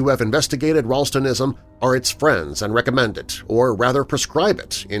doctors who have investigated Ralstonism are its friends and recommend it, or rather prescribe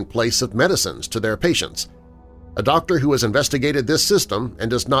it, in place of medicines to their patients. A doctor who has investigated this system and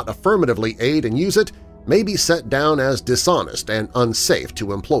does not affirmatively aid and use it may be set down as dishonest and unsafe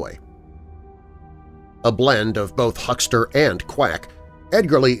to employ. A blend of both huckster and quack,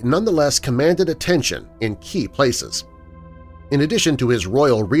 Edgar Lee nonetheless commanded attention in key places. In addition to his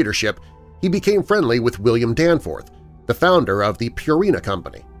royal readership, he became friendly with William Danforth, the founder of the Purina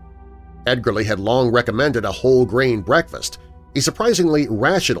Company. Edgar Lee had long recommended a whole-grain breakfast, a surprisingly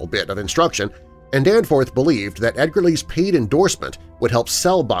rational bit of instruction, and Danforth believed that Edgar Lee's paid endorsement would help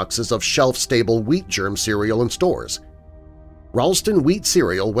sell boxes of shelf-stable wheat germ cereal in stores. Ralston wheat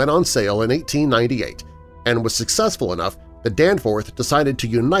cereal went on sale in 1898 and was successful enough that Danforth decided to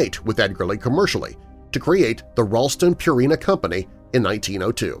unite with Edgar Lee commercially to create the Ralston Purina Company in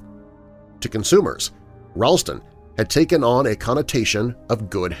 1902. To consumers, Ralston had taken on a connotation of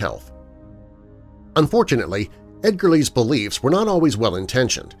good health. Unfortunately, Edgar Lee's beliefs were not always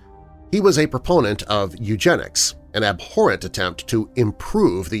well-intentioned. He was a proponent of eugenics, an abhorrent attempt to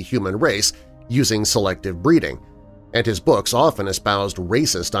improve the human race using selective breeding, and his books often espoused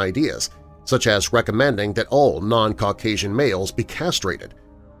racist ideas, such as recommending that all non-Caucasian males be castrated.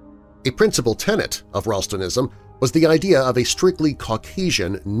 A principal tenet of Ralstonism was the idea of a strictly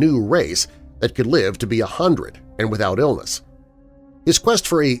Caucasian new race that could live to be 100 and without illness. His quest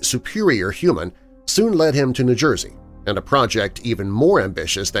for a superior human soon led him to New Jersey, and a project even more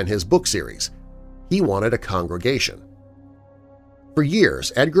ambitious than his book series. He wanted a congregation. For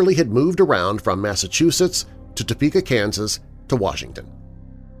years, Edgar Lee had moved around from Massachusetts to Topeka, Kansas to Washington.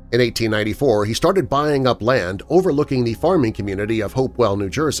 In 1894, he started buying up land overlooking the farming community of Hopewell, New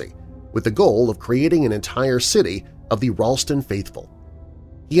Jersey, with the goal of creating an entire city of the Ralston faithful.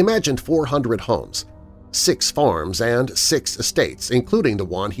 He imagined 400 homes, 6 farms, and 6 estates, including the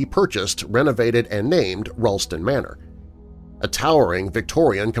one he purchased, renovated, and named Ralston Manor. A towering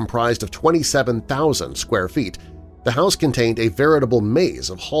Victorian comprised of 27,000 square feet, the house contained a veritable maze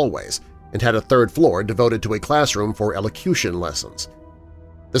of hallways and had a third floor devoted to a classroom for elocution lessons.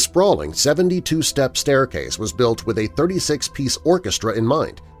 The sprawling 72-step staircase was built with a 36-piece orchestra in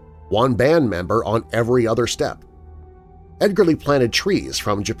mind, one band member on every other step. Edgar Lee planted trees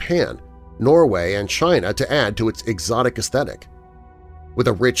from Japan, Norway, and China to add to its exotic aesthetic. With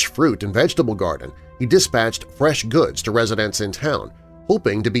a rich fruit and vegetable garden, he dispatched fresh goods to residents in town,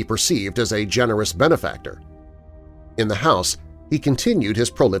 hoping to be perceived as a generous benefactor. In the house, he continued his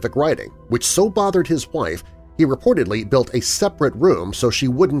prolific writing, which so bothered his wife he reportedly built a separate room so she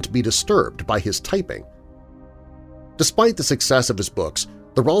wouldn't be disturbed by his typing. Despite the success of his books,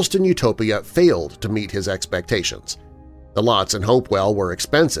 the Ralston Utopia failed to meet his expectations. The lots in Hopewell were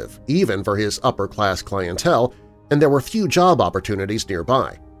expensive, even for his upper-class clientele, and there were few job opportunities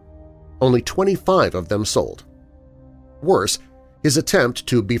nearby. Only 25 of them sold. Worse, his attempt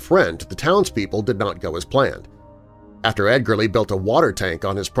to befriend the townspeople did not go as planned. After Edgar Lee built a water tank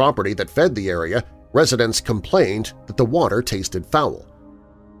on his property that fed the area, residents complained that the water tasted foul.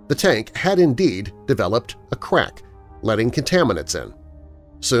 The tank had indeed developed a crack, letting contaminants in.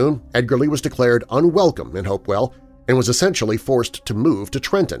 Soon, Edgar Lee was declared unwelcome in Hopewell and was essentially forced to move to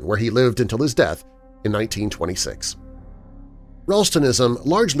Trenton, where he lived until his death in 1926. Ralstonism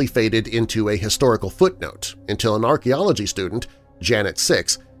largely faded into a historical footnote until an archaeology student, Janet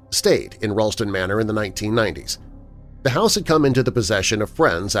Six, stayed in Ralston Manor in the 1990s. The house had come into the possession of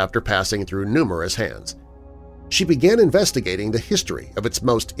friends after passing through numerous hands. She began investigating the history of its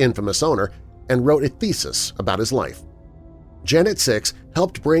most infamous owner and wrote a thesis about his life. Janet Six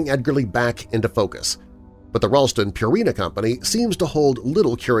helped bring Edgar Lee back into focus, but the Ralston Purina Company seems to hold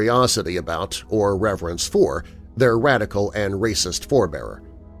little curiosity about or reverence for their radical and racist forebearer.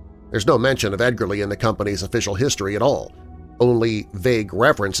 There's no mention of Edgar Lee in the company's official history at all, only vague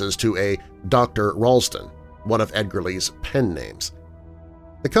references to a Dr. Ralston, one of Edgar Lee's pen names.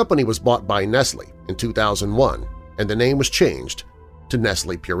 The company was bought by Nestle in 2001, and the name was changed to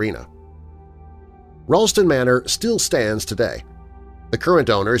Nestle Purina. Ralston Manor still stands today. The current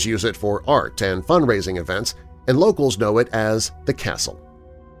owners use it for art and fundraising events, and locals know it as the Castle.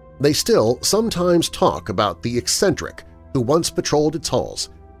 They still sometimes talk about the eccentric who once patrolled its halls,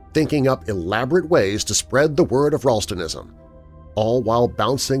 thinking up elaborate ways to spread the word of Ralstonism, all while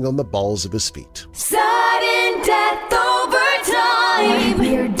bouncing on the balls of his feet. Sudden death over time.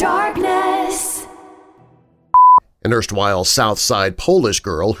 Weird darkness. An erstwhile Southside Polish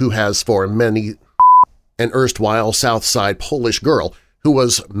girl who has for many... An erstwhile Southside Polish girl who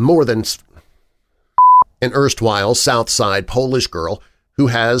was more than... An erstwhile Southside Polish girl who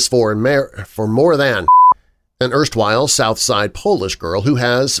has for more than... An erstwhile Southside Polish girl who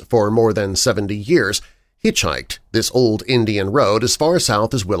has, for more than 70 years, hitchhiked this old Indian road as far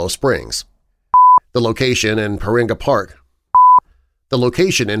south as Willow Springs. The location in Paringa Park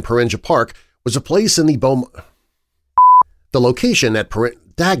was a place in the The location at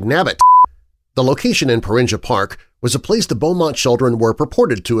Dagnabbit. The location in Perinja Park was a place the Beaumont children were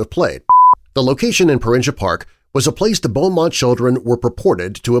purported to have played. The location in Perinja Park was a place the Beaumont children were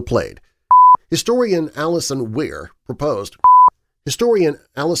purported to have played. Historian Alison Weir proposed. Historian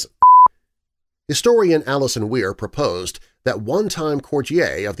Alison Weir proposed that one-time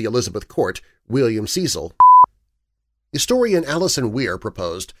courtier of the Elizabeth Court, William Cecil. Historian Alison Weir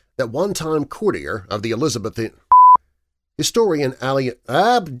proposed that one-time courtier of the Elizabeth. Historian Alien?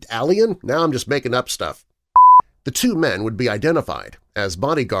 Now I'm just making up stuff. The two men would be identified as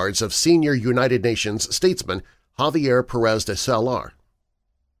bodyguards of senior United Nations statesman Javier Perez de Cellar.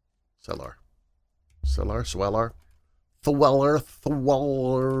 Cellar, how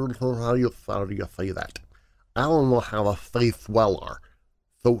do you say that? I don't know how to say Thweller.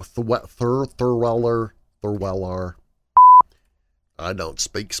 Thweller. I don't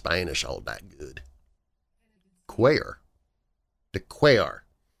speak Spanish all that good. Cuellar. De Cuellar.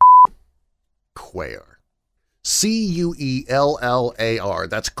 Cuellar. C-U-E-L-L-A-R.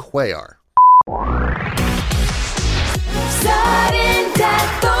 That's Cuellar. Sudden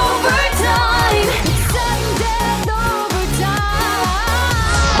death.